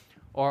or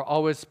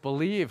always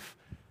believe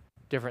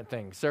different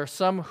things. There are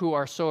some who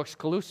are so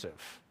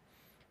exclusive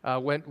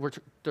when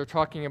they're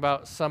talking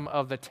about some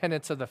of the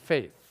tenets of the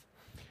faith.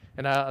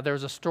 And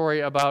there's a story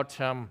about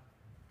an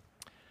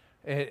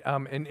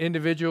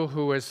individual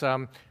who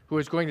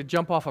was going to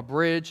jump off a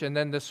bridge, and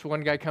then this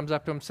one guy comes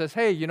up to him and says,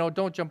 hey,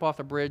 don't jump off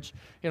the bridge.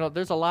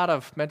 There's a lot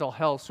of mental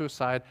health,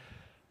 suicide,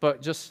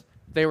 but just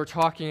they were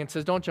talking and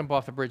says, don't jump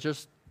off the bridge.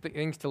 There's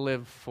things to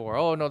live for.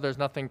 Oh, no, there's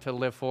nothing to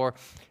live for.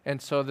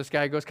 And so this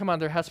guy goes, come on,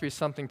 there has to be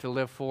something to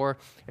live for.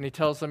 And he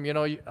tells them,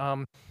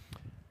 I'm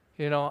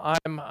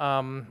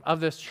of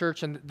this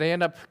church, and they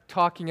end up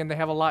talking, and they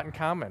have a lot in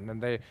common.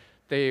 And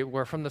they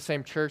were from the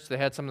same church. They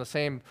had some of the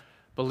same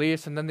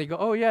beliefs, and then they go,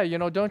 oh yeah,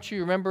 don't you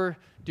remember,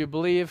 do you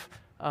believe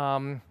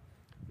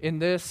in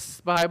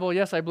this Bible?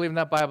 Yes, I believe in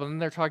that Bible. And then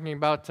they're talking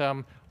about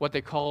what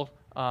they call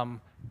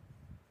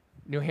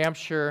New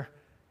Hampshire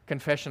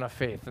confession of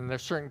faith, and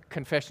there's certain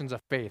confessions of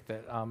faith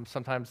that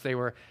sometimes they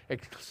were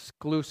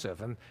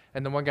exclusive,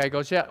 and the one guy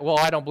goes, yeah, well,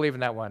 I don't believe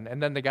in that one,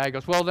 and then the guy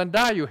goes, well, then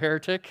die, you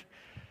heretic.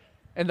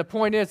 And the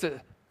point is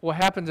that what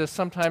happens is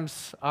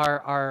sometimes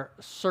our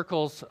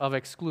circles of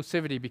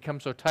exclusivity become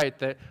so tight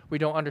that we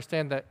don't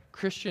understand that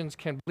Christians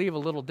can believe a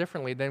little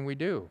differently than we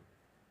do.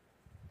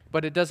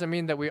 But it doesn't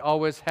mean that we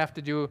always have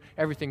to do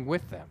everything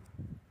with them.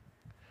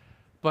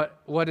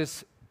 But what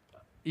is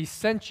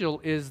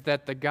essential is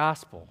that the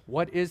gospel,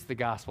 what is the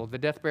gospel? The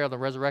death, burial, the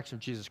resurrection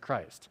of Jesus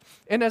Christ.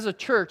 And as a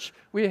church,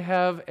 we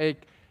have a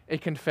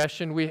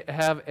confession, we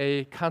have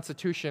a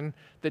constitution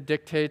that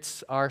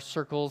dictates our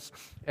circles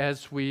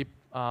as we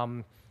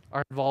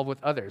are involved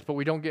with others. But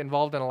we don't get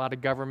involved in a lot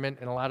of government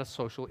and a lot of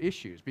social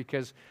issues,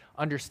 because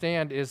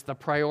understand is the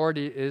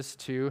priority is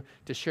to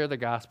share the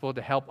gospel,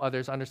 to help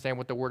others understand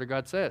what the Word of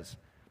God says.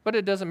 But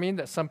it doesn't mean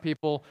that some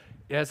people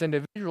as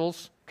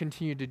individuals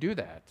continue to do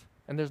that.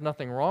 And there's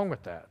nothing wrong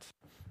with that.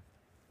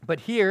 But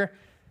here,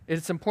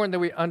 it's important that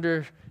we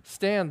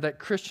understand that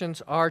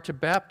Christians are to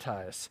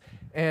baptize.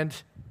 And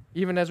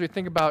even as we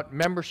think about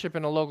membership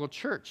in a local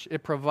church,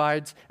 it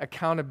provides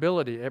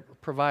accountability. It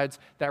provides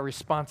that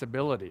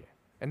responsibility.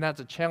 And that's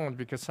a challenge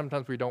because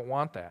sometimes we don't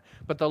want that.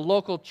 But the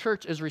local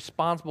church is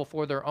responsible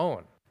for their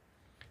own.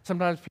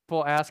 Sometimes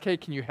people ask, hey,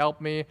 can you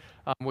help me?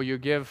 Will you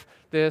give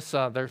this?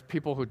 There's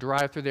people who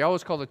drive through. They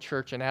always call the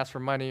church and ask for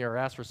money or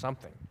ask for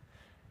something.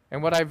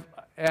 And what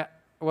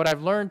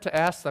I've learned to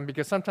ask them,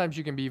 because sometimes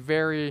you can be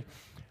very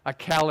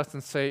callous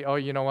and say, oh,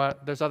 you know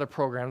what, there's other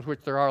programs,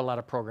 which there are a lot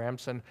of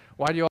programs, and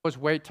why do you always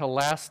wait till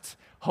last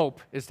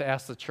hope is to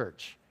ask the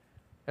church?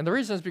 And the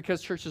reason is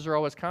because churches are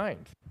always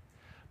kind.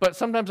 But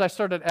sometimes I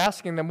started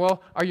asking them,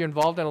 well, are you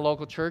involved in a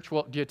local church?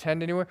 Well, do you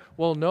attend anywhere?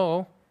 Well,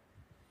 no.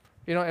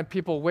 You know, and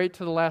people wait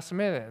to the last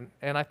minute.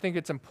 And I think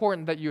it's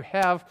important that you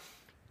have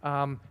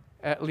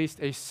at least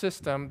a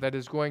system that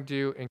is going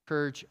to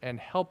encourage and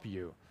help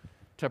you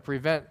to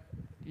prevent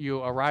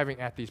you arriving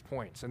at these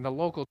points. And the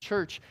local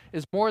church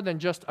is more than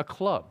just a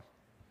club.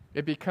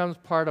 It becomes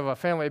part of a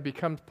family. It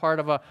becomes part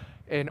of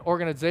an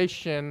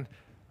organization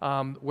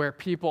where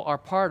people are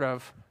part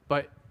of,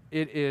 but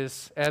it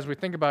is, as we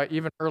think about it,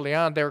 even early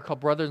on, they were called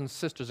brothers and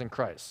sisters in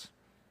Christ.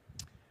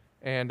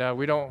 And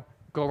we don't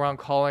go around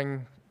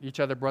calling each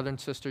other brother and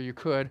sister. You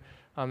could.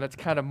 That's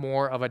kind of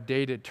more of a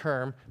dated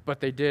term, but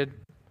they did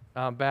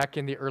back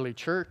in the early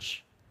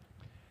church.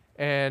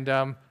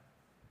 And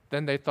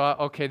then they thought,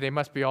 okay, they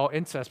must be all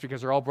incest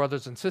because they're all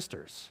brothers and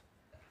sisters.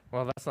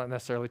 Well, that's not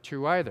necessarily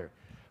true either.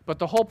 But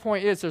the whole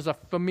point is there's a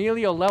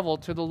familial level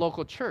to the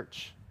local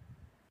church.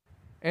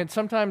 And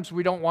sometimes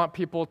we don't want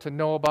people to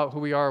know about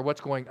who we are or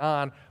what's going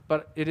on,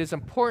 but it is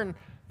important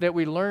that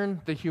we learn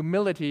the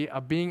humility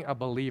of being a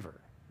believer.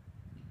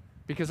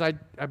 Because I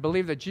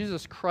believe that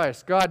Jesus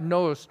Christ, God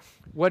knows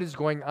what is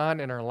going on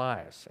in our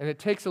lives. And it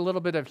takes a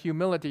little bit of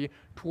humility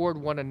toward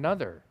one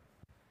another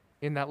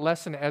in that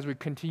lesson as we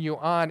continue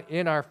on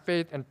in our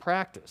faith and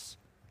practice.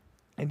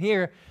 And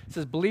here it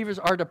says believers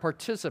are to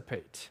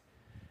participate.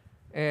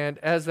 And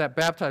as that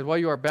baptized, while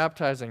you are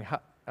baptizing,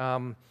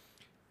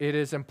 it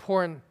is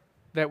important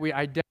that we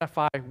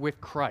identify with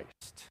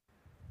Christ.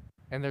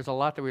 And there's a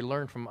lot that we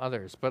learn from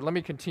others. But let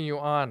me continue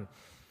on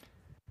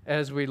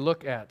as we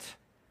look at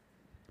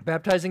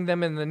baptizing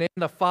them in the name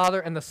of the Father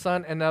and the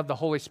Son and of the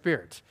Holy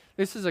Spirit.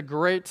 This is a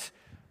great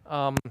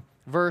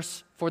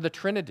verse for the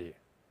Trinity.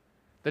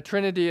 The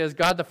Trinity is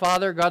God the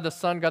Father, God the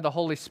Son, God the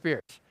Holy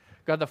Spirit.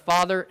 God the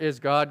Father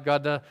is God,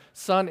 God the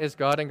Son is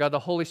God, and God the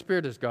Holy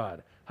Spirit is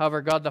God.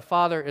 However, God the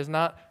Father is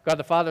not God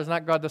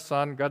the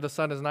Son, God the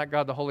Son is not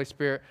God the Holy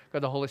Spirit,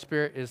 God the Holy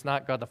Spirit is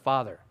not God the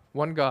Father.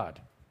 One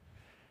God.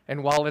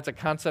 And while it's a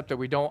concept that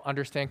we don't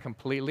understand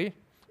completely,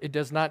 it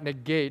does not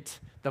negate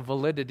the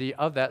validity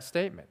of that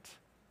statement.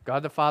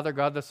 God the Father,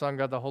 God the Son,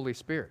 God the Holy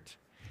Spirit.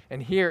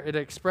 And here it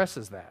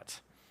expresses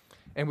that.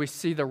 And we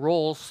see the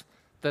roles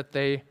that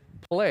they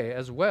play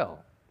as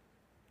well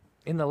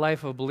in the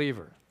life of a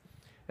believer.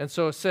 And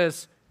so it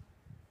says,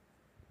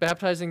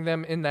 baptizing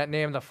them in that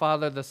name, the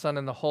Father, the Son,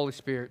 and the Holy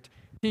Spirit,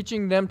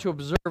 teaching them to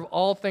observe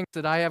all things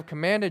that I have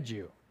commanded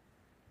you.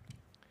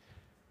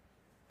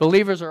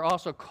 Believers are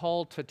also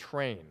called to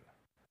train.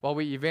 While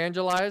we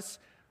evangelize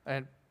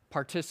and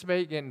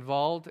participate, get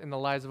involved in the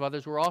lives of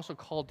others, we're also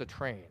called to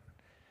train.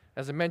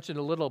 As I mentioned,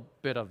 a little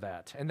bit of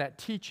that. And that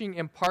teaching,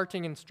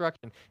 imparting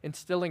instruction,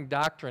 instilling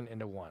doctrine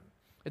into one.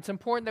 It's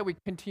important that we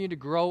continue to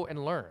grow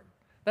and learn.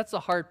 That's the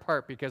hard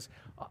part because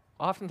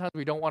oftentimes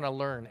we don't want to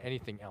learn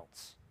anything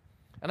else.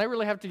 And I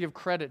really have to give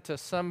credit to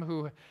some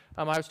who,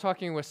 I was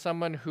talking with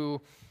someone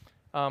who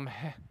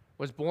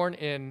was born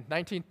in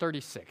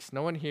 1936.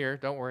 No one here,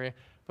 don't worry,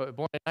 but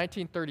born in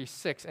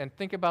 1936. And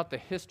think about the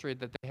history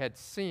that they had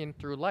seen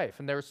through life.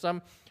 And there were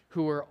some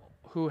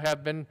who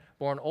have been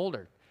born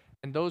older.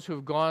 And those who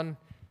have gone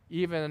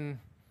even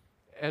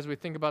as we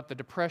think about the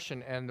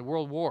Depression and the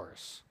World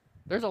Wars.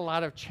 There's a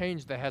lot of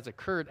change that has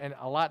occurred, and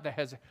a lot that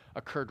has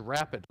occurred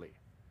rapidly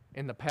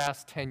in the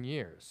past 10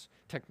 years,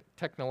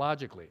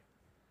 technologically.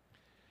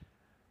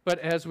 But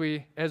as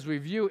we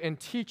view in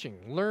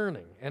teaching,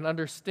 learning, and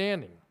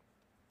understanding,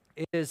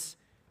 is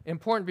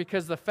important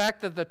because the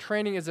fact that the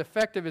training is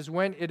effective is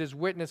when it is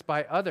witnessed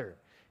by others.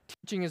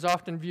 Teaching is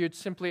often viewed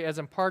simply as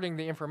imparting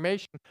the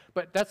information,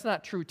 but that's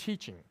not true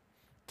teaching.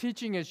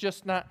 Teaching is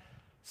just not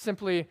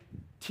simply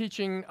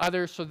teaching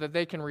others so that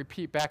they can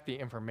repeat back the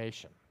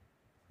information.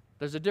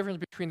 There's a difference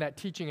between that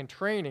teaching and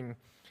training,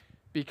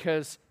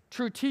 because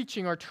true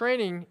teaching or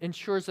training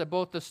ensures that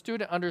both the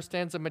student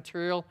understands the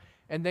material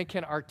and they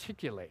can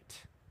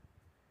articulate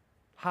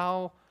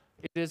how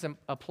it is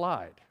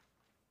applied.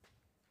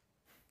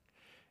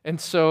 And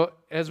so,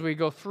 as we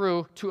go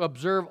through, to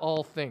observe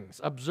all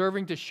things,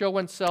 observing to show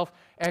oneself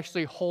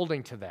actually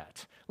holding to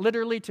that,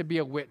 literally to be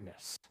a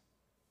witness.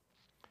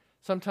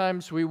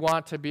 Sometimes we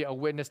want to be a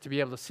witness to be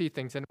able to see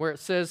things, and where it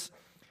says,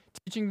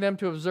 teaching them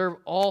to observe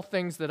all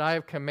things that I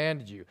have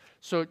commanded you.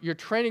 So you're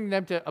training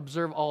them to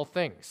observe all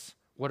things.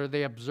 What are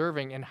they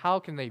observing, and how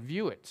can they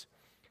view it?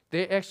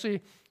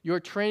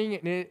 You're training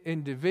an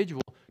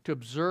individual to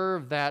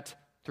observe that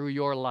through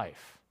your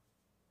life.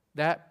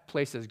 That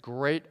places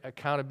great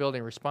accountability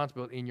and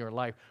responsibility in your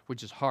life,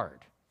 which is hard.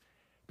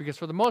 Because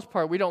for the most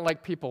part, we don't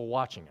like people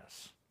watching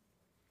us.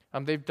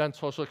 They've done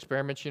social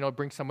experiments,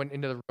 bring someone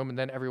into the room and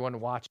then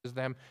everyone watches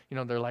them.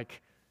 They're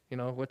like,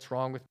 what's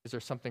wrong with, is there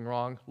something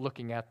wrong?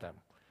 Looking at them.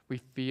 We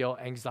feel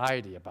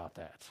anxiety about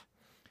that.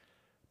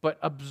 But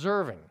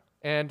observing,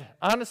 and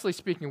honestly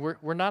speaking,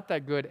 we're not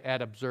that good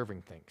at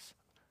observing things.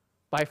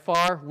 By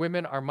far,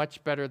 women are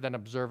much better than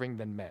observing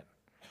than men.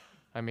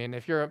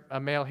 If you're a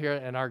male here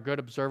and are a good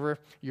observer,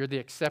 you're the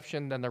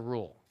exception than the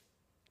rule.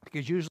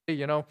 Because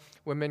usually,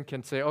 women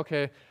can say,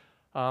 okay,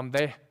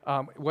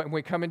 when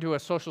we come into a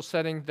social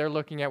setting, they're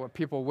looking at what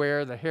people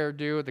wear, the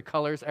hairdo, the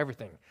colors,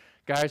 everything.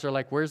 Guys are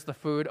like, where's the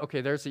food? Okay,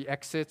 there's the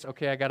exits.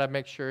 Okay, I got to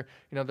make sure,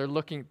 they're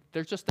looking.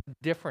 There's just a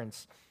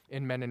difference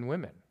in men and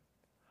women.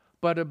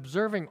 But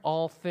observing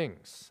all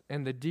things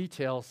and the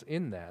details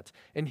in that.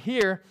 And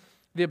here,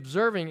 the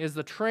observing is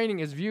the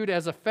training is viewed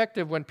as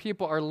effective when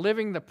people are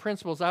living the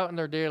principles out in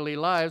their daily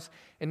lives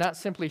and not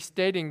simply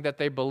stating that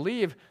they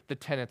believe the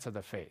tenets of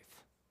the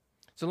faith.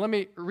 So let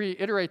me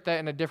reiterate that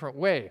in a different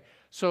way.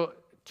 So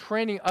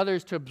training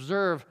others to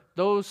observe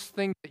those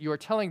things that you are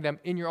telling them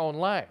in your own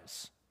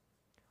lives.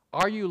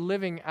 Are you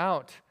living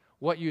out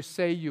what you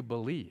say you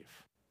believe?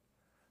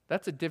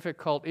 That's a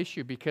difficult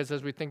issue because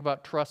as we think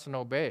about trust and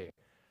obey,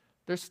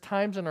 there's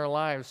times in our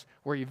lives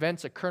where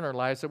events occur in our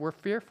lives that we're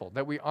fearful,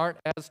 that we aren't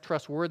as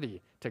trustworthy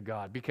to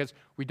God because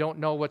we don't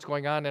know what's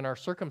going on in our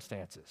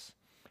circumstances.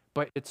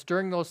 But it's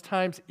during those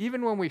times,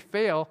 even when we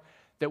fail,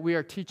 that we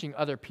are teaching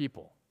other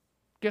people.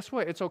 Guess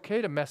what? It's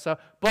okay to mess up,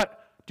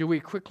 but do we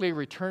quickly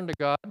return to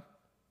God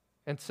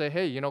and say,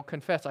 hey,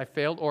 confess I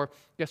failed, or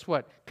guess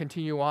what?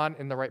 Continue on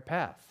in the right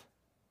path.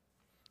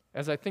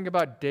 As I think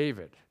about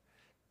David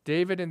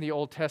in the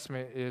Old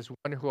Testament is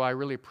one who I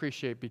really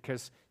appreciate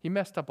because he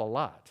messed up a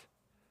lot.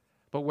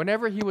 But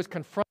whenever he was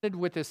confronted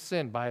with his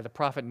sin by the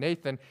prophet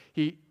Nathan,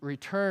 he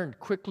returned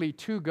quickly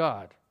to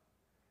God,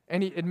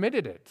 and he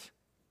admitted it.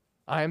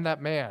 I am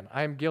that man.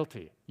 I am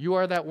guilty. You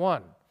are that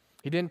one.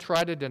 He didn't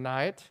try to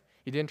deny it.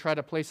 He didn't try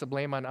to place the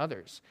blame on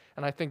others.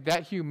 And I think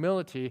that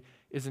humility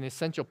is an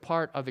essential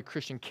part of the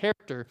Christian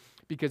character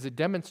because it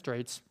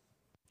demonstrates,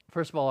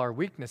 first of all, our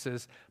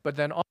weaknesses, but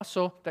then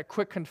also that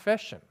quick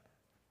confession.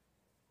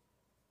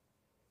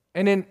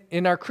 And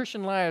in our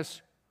Christian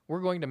lives,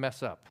 we're going to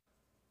mess up.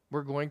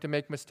 We're going to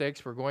make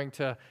mistakes. We're going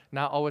to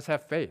not always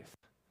have faith.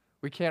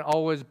 We can't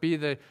always be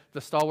the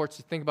stalwarts.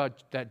 To think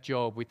about that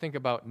Job. We think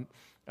about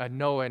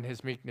Noah and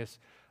his meekness,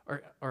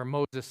 or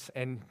Moses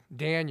and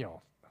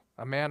Daniel,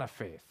 a man of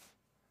faith.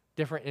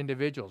 Different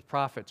individuals,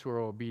 prophets who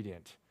are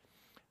obedient.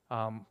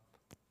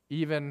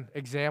 Even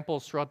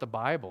examples throughout the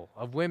Bible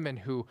of women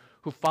who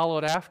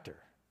followed after.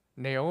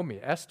 Naomi,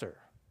 Esther,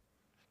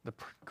 the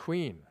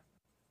queen.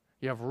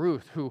 You have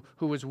Ruth, who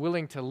was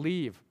willing to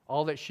leave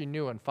all that she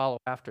knew and follow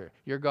after.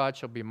 Your God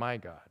shall be my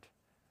God.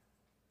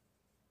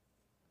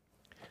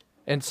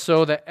 And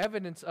so the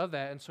evidence of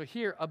that, and so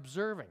here,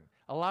 observing,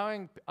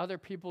 allowing other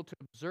people to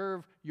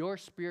observe your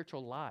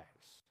spiritual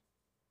lives.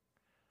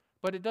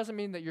 But it doesn't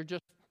mean that you're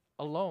just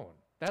alone.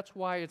 That's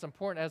why it's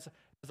important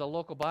as a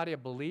local body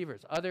of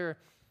believers, other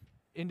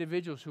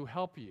individuals who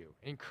help you,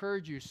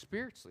 encourage you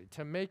spiritually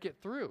to make it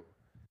through.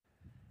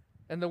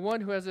 And the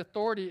one who has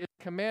authority has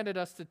commanded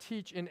us to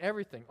teach in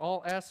everything,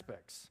 all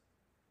aspects,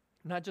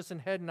 not just in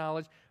head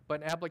knowledge,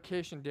 but in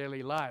application in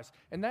daily lives.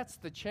 And that's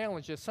the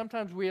challenge, is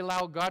sometimes we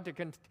allow God to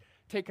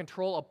take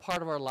control of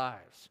part of our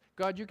lives.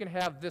 God, you can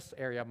have this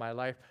area of my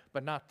life,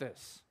 but not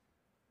this.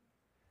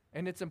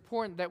 And it's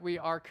important that we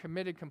are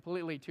committed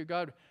completely to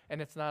God,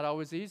 and it's not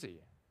always easy.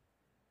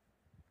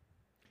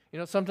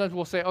 Sometimes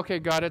we'll say, okay,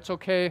 God, it's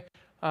okay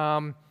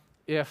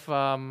if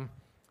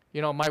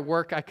my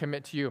work I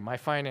commit to you, my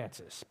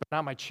finances, but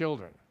not my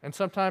children. And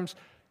sometimes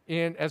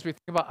as we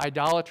think about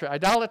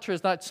idolatry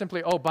is not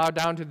simply, bow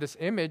down to this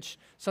image.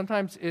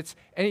 Sometimes it's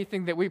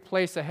anything that we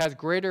place that has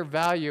greater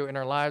value in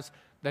our lives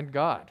than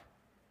God.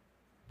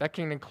 That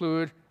can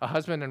include a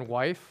husband and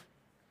wife,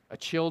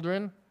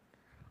 children,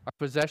 our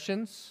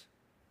possessions,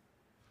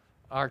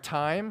 our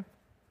time,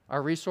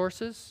 our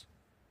resources.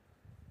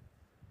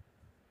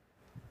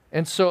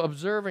 And so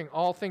observing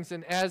all things,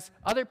 and as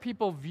other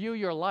people view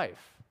your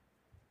life,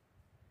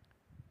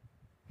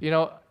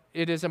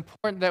 it is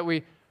important that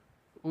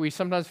we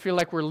sometimes feel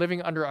like we're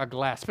living under a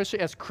glass, especially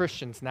as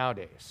Christians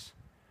nowadays.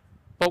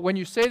 But when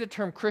you say the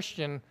term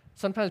Christian,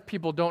 sometimes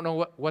people don't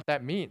know what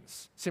that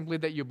means, simply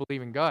that you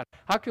believe in God.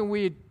 How can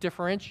we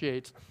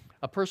differentiate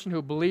a person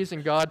who believes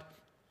in God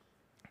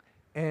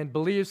and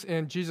believes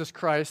in Jesus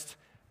Christ,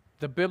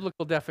 the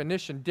biblical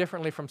definition,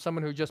 differently from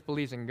someone who just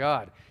believes in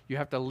God? You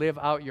have to live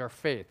out your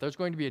faith. There's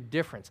going to be a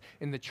difference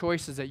in the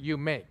choices that you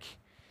make,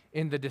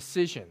 in the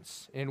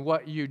decisions, in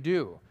what you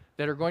do,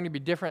 that are going to be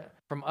different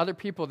from other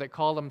people that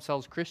call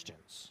themselves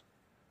Christians.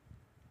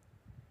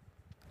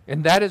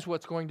 And that is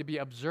what's going to be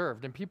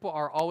observed. And people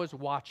are always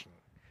watching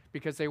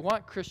because they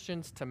want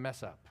Christians to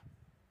mess up.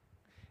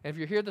 And if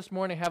you're here this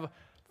morning, have a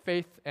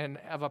faith and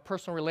have a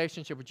personal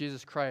relationship with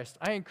Jesus Christ,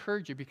 I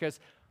encourage you, because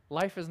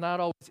life is not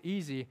always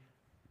easy,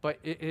 but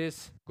it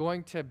is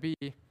going to be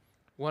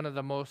one of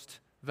the most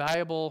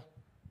valuable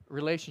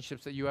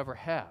relationships that you ever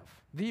have.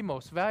 The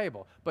most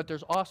valuable. But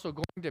there's also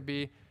going to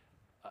be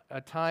a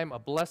time, a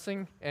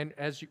blessing, and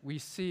as we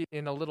see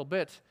in a little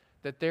bit,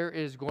 that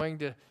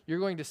you're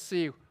going to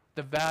see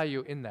the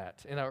value in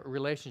that, in a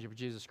relationship with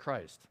Jesus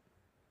Christ.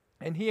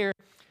 And here,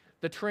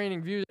 the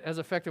training views as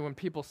effective when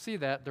people see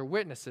that, they're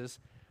witnesses,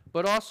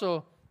 but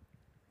also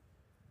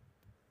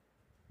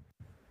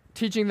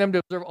teaching them to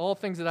observe all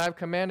things that I've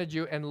commanded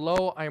you, and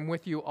lo, I am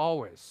with you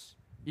always,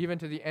 even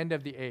to the end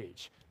of the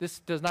age. This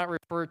does not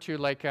refer to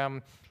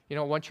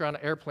once you're on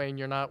an airplane,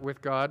 you're not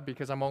with God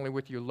because I'm only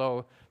with you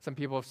low. Some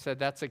people have said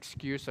that's an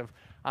excuse of,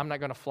 I'm not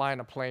going to fly in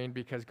a plane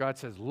because God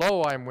says,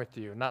 lo, I'm with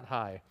you, not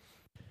high.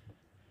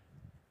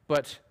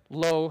 But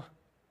lo,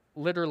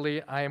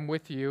 literally, I am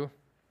with you.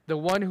 The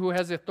one who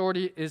has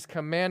authority is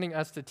commanding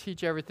us to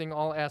teach everything,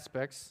 all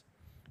aspects,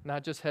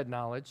 not just head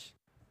knowledge.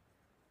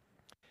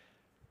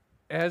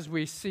 As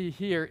we see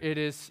here, it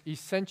is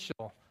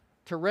essential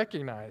to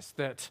recognize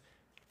that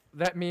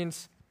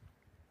means,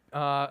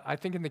 I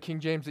think in the King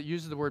James it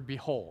uses the word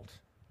behold.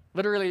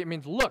 Literally it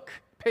means look,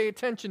 pay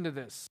attention to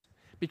this,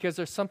 because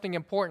there's something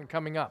important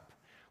coming up.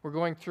 We're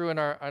going through in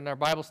our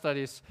Bible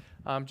studies,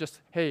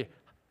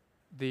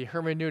 the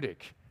hermeneutic.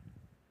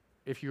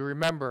 If you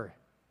remember,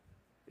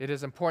 it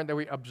is important that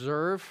we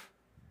observe,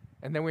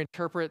 and then we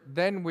interpret,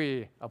 then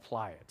we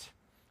apply it.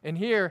 And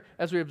here,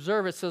 as we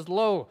observe, it says,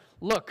 lo,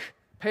 look,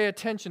 pay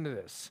attention to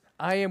this.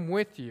 I am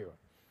with you.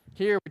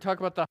 Here we talk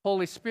about the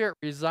Holy Spirit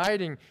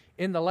residing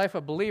in the life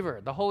of a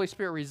believer. The Holy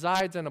Spirit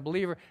resides in a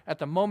believer at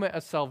the moment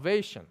of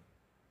salvation.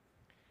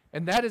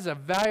 And that is a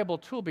valuable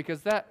tool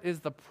because that is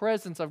the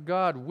presence of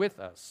God with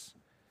us.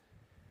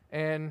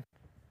 And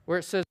where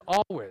it says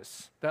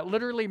always, that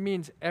literally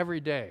means every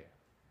day.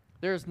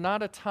 There is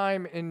not a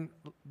time in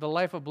the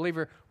life of a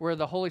believer where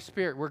the Holy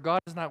Spirit, where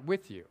God is not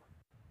with you.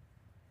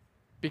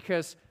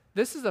 Because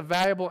this is a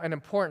valuable and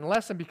important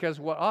lesson, because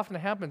what often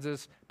happens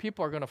is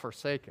people are going to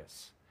forsake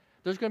us.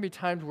 There's going to be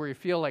times where you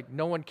feel like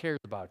no one cares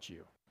about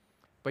you,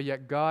 but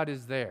yet God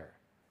is there.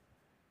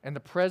 And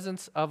the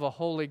presence of a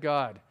holy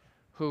God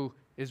who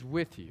is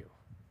with you,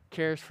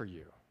 cares for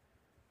you,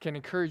 can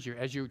encourage you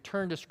as you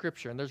turn to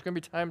Scripture. And there's going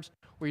to be times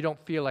where you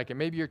don't feel like it.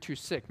 Maybe you're too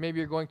sick. Maybe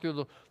you're going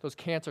through those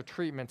cancer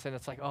treatments, and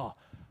it's like, oh,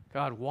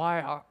 God,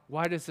 why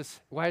is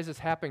this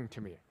happening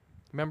to me?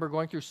 Remember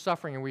going through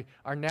suffering, and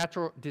our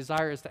natural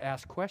desire is to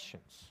ask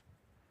questions.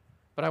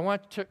 But I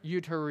want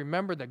you to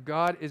remember that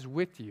God is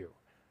with you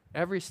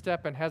every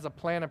step and has a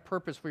plan and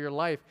purpose for your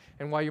life.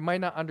 And while you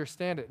might not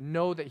understand it,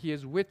 know that He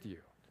is with you.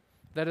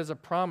 That is a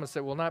promise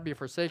that will not be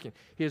forsaken.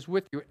 He is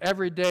with you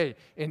every day,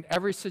 in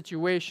every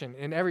situation,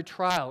 in every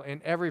trial,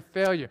 in every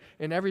failure,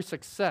 in every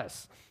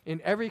success,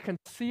 in every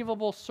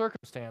conceivable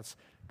circumstance.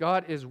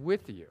 God is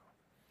with you.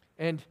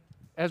 And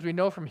as we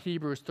know from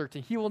Hebrews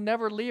 13, He will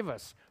never leave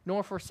us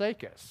nor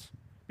forsake us,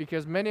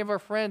 because many of our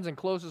friends and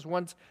closest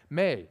ones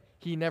may.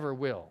 He never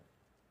will.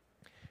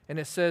 And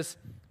it says,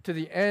 to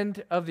the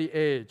end of the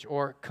age,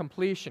 or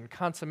completion,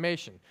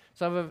 consummation.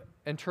 Some have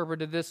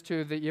interpreted this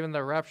to even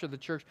the rapture of the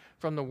church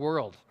from the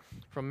world,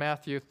 from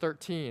Matthew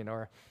 13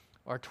 or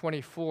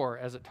 24,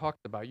 as it talks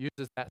about,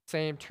 uses that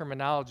same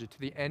terminology, to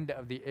the end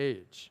of the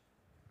age.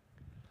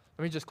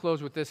 Let me just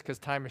close with this, because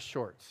time is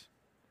short.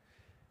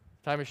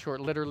 Time is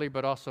short literally,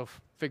 but also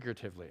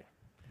figuratively.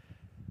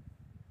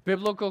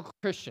 Biblical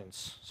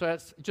Christians, so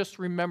just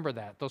remember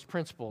that, those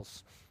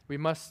principles.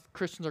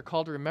 Christians are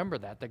called to remember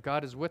that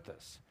God is with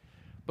us.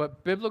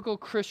 But biblical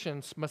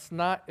Christians must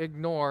not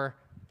ignore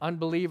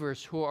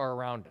unbelievers who are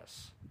around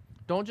us.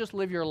 Don't just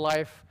live your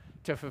life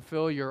to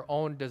fulfill your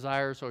own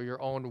desires or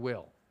your own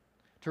will.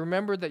 To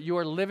remember that you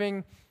are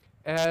living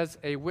as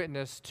a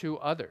witness to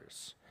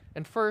others.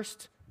 And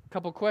first, a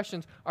couple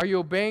questions. Are you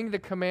obeying the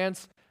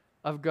commands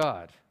of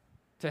God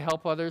to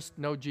help others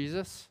know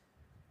Jesus?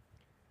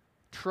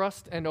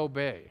 Trust and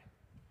obey.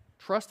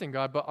 Trust in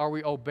God, but are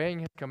we obeying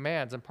His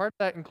commands? And part of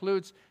that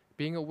includes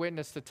being a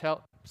witness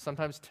to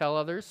sometimes tell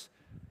others.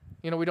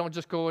 We don't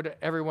just go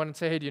to everyone and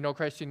say, hey, do you know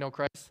Christ? Do you know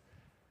Christ?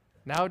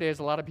 Nowadays,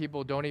 a lot of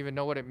people don't even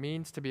know what it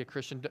means to be a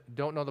Christian,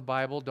 don't know the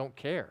Bible, don't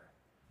care.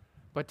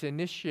 But to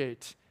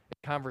initiate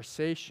a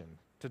conversation,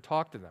 to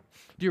talk to them.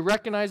 Do you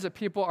recognize that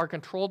people are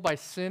controlled by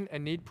sin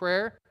and need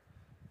prayer?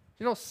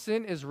 You know,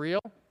 sin is real.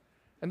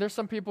 And there's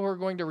some people who are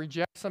going to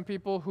reject, some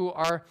people who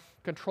are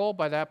controlled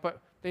by that,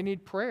 but they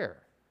need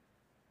prayer.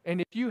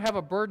 And if you have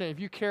a burden, if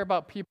you care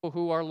about people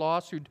who are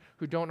lost,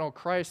 who don't know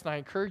Christ, and I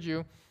encourage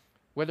you,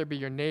 whether it be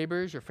your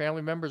neighbors, your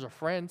family members, or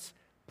friends,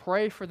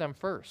 pray for them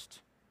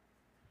first.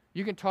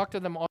 You can talk to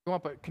them all you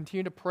want, but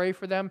continue to pray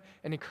for them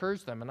and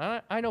encourage them.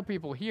 And I know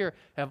people here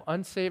have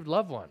unsaved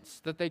loved ones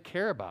that they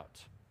care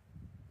about.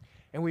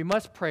 And we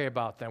must pray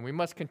about them. We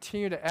must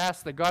continue to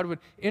ask that God would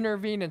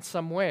intervene in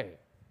some way.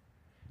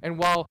 And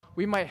while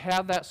we might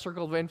have that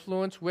circle of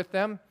influence with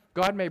them,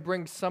 God may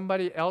bring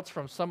somebody else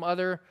from some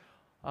other,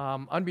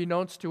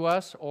 unbeknownst to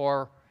us,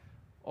 or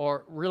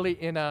really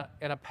in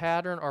a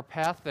pattern or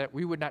path that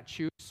we would not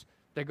choose,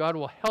 that God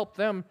will help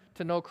them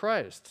to know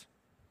Christ.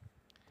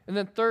 And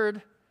then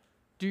third,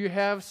 do you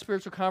have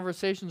spiritual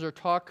conversations or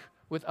talk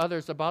with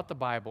others about the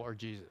Bible or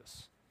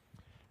Jesus?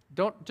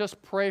 Don't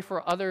just pray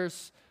for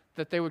others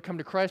that they would come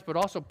to Christ, but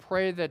also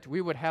pray that we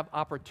would have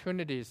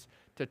opportunities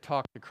to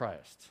talk to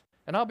Christ.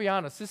 And I'll be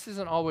honest, this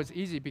isn't always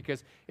easy,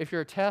 because if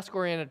you're a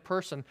task-oriented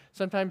person,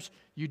 sometimes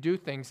you do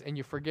things and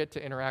you forget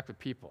to interact with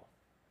people.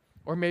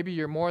 Or maybe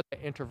you're more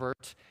the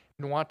introvert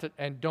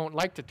and don't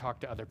like to talk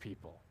to other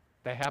people.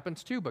 That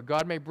happens too, but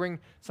God may bring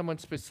someone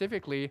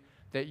specifically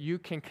that you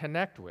can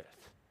connect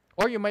with.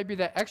 Or you might be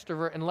that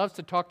extrovert and loves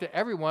to talk to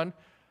everyone,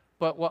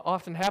 but what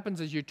often happens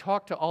is you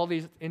talk to all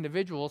these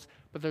individuals,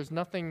 but there's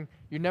nothing,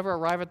 you never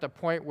arrive at the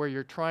point where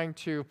you're trying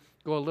to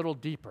go a little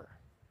deeper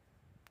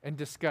and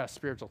discuss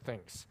spiritual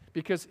things.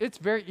 Because it's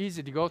very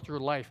easy to go through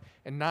life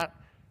and not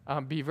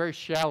be very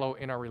shallow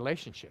in our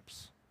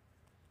relationships.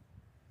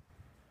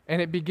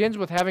 And it begins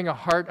with having a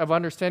heart of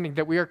understanding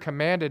that we are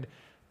commanded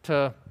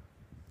to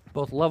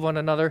both love one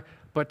another,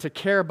 but to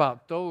care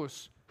about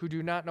those who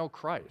do not know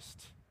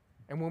Christ.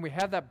 And when we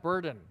have that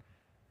burden,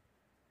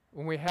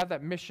 when we have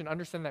that mission,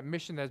 understand that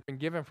mission that has been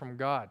given from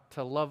God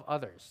to love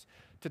others,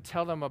 to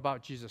tell them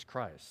about Jesus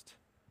Christ,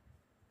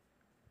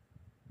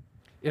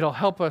 it'll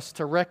help us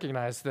to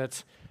recognize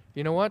that,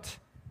 you know what?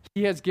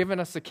 He has given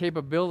us the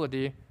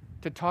capability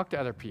to talk to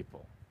other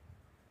people.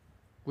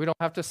 We don't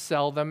have to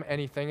sell them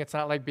anything. It's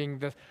not like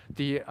being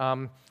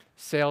the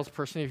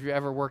salesperson. If you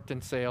ever worked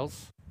in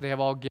sales, they have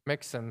all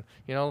gimmicks and,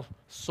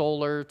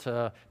 solar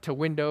to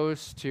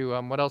windows to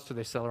what else do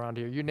they sell around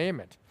here? You name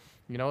it.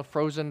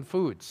 Frozen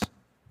foods.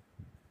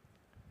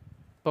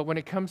 But when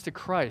it comes to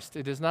Christ,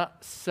 it is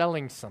not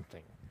selling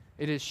something.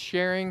 It is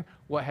sharing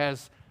what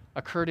has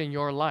occurred in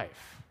your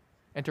life.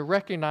 And to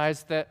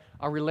recognize that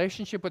our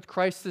relationship with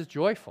Christ is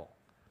joyful.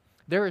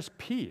 There is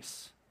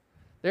peace.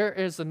 There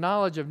is the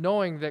knowledge of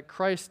knowing that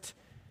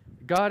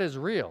God is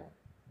real.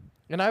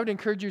 And I would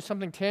encourage you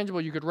something tangible.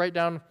 You could write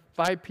down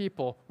 5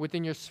 people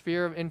within your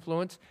sphere of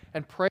influence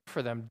and pray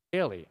for them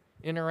daily.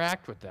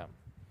 Interact with them.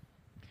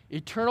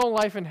 Eternal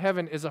life in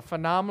heaven is a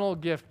phenomenal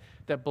gift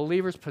that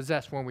believers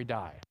possess when we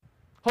die.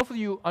 Hopefully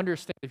you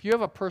understand, if you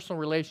have a personal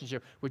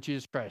relationship with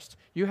Jesus Christ,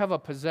 you have a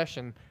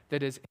possession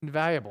that is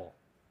invaluable,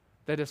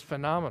 that is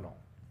phenomenal.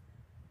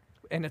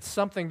 And it's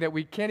something that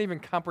we can't even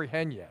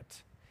comprehend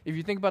yet. If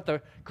you think about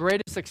the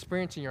greatest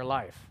experience in your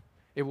life,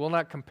 it will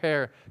not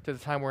compare to the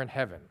time we're in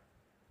heaven.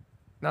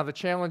 Now, the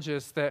challenge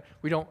is that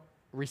we don't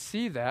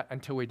receive that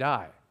until we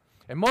die.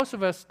 And most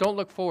of us don't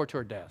look forward to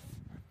our death.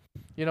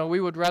 We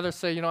would rather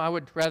say, I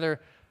would rather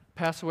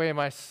pass away in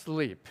my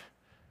sleep,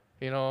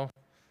 but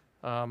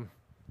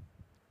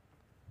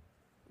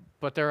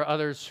there are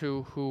others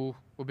who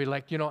will be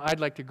like, I'd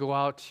like to go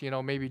out,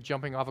 maybe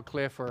jumping off a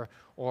cliff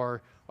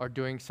or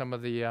doing some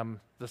of the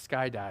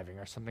skydiving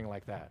or something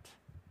like that.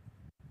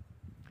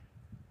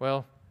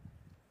 Well,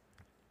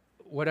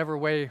 whatever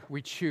way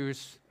we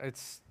choose,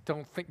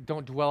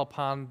 don't dwell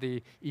upon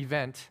the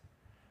event,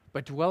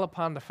 but dwell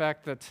upon the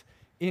fact that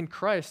in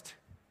Christ,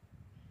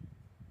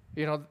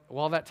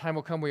 while that time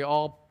will come, we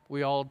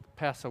all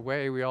pass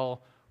away, we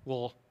all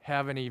will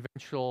have an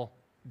eventual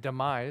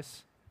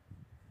demise.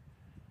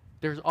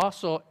 There's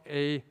also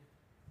a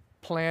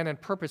plan and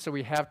purpose that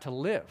we have to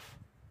live.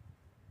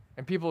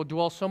 And people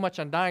dwell so much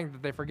on dying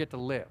that they forget to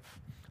live.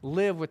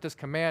 Live with this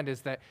command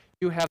is that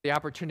you have the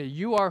opportunity.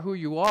 You are who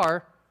you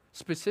are,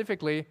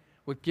 specifically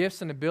with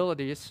gifts and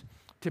abilities,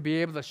 to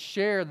be able to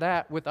share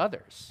that with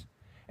others.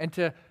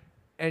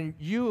 And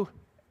you,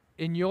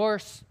 in your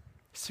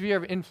sphere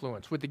of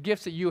influence, with the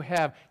gifts that you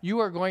have, you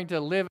are going to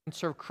live and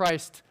serve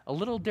Christ a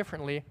little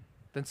differently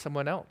than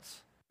someone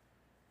else,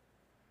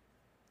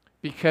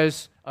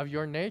 because of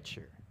your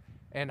nature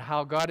and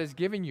how God has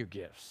given you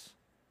gifts.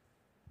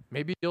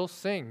 Maybe you'll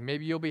sing.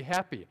 Maybe you'll be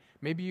happy.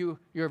 Maybe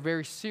you're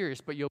very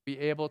serious, but you'll be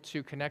able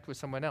to connect with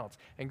someone else.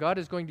 And God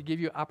is going to give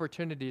you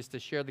opportunities to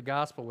share the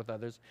gospel with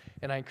others,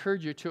 and I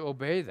encourage you to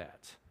obey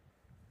that.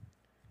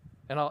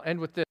 And I'll end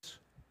with this.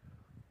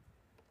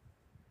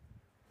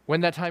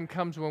 When that time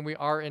comes when we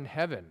are in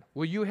heaven,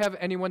 will you have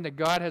anyone that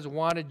God has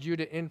wanted you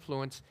to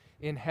influence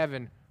in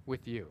heaven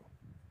with you?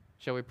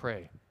 Shall we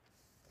pray?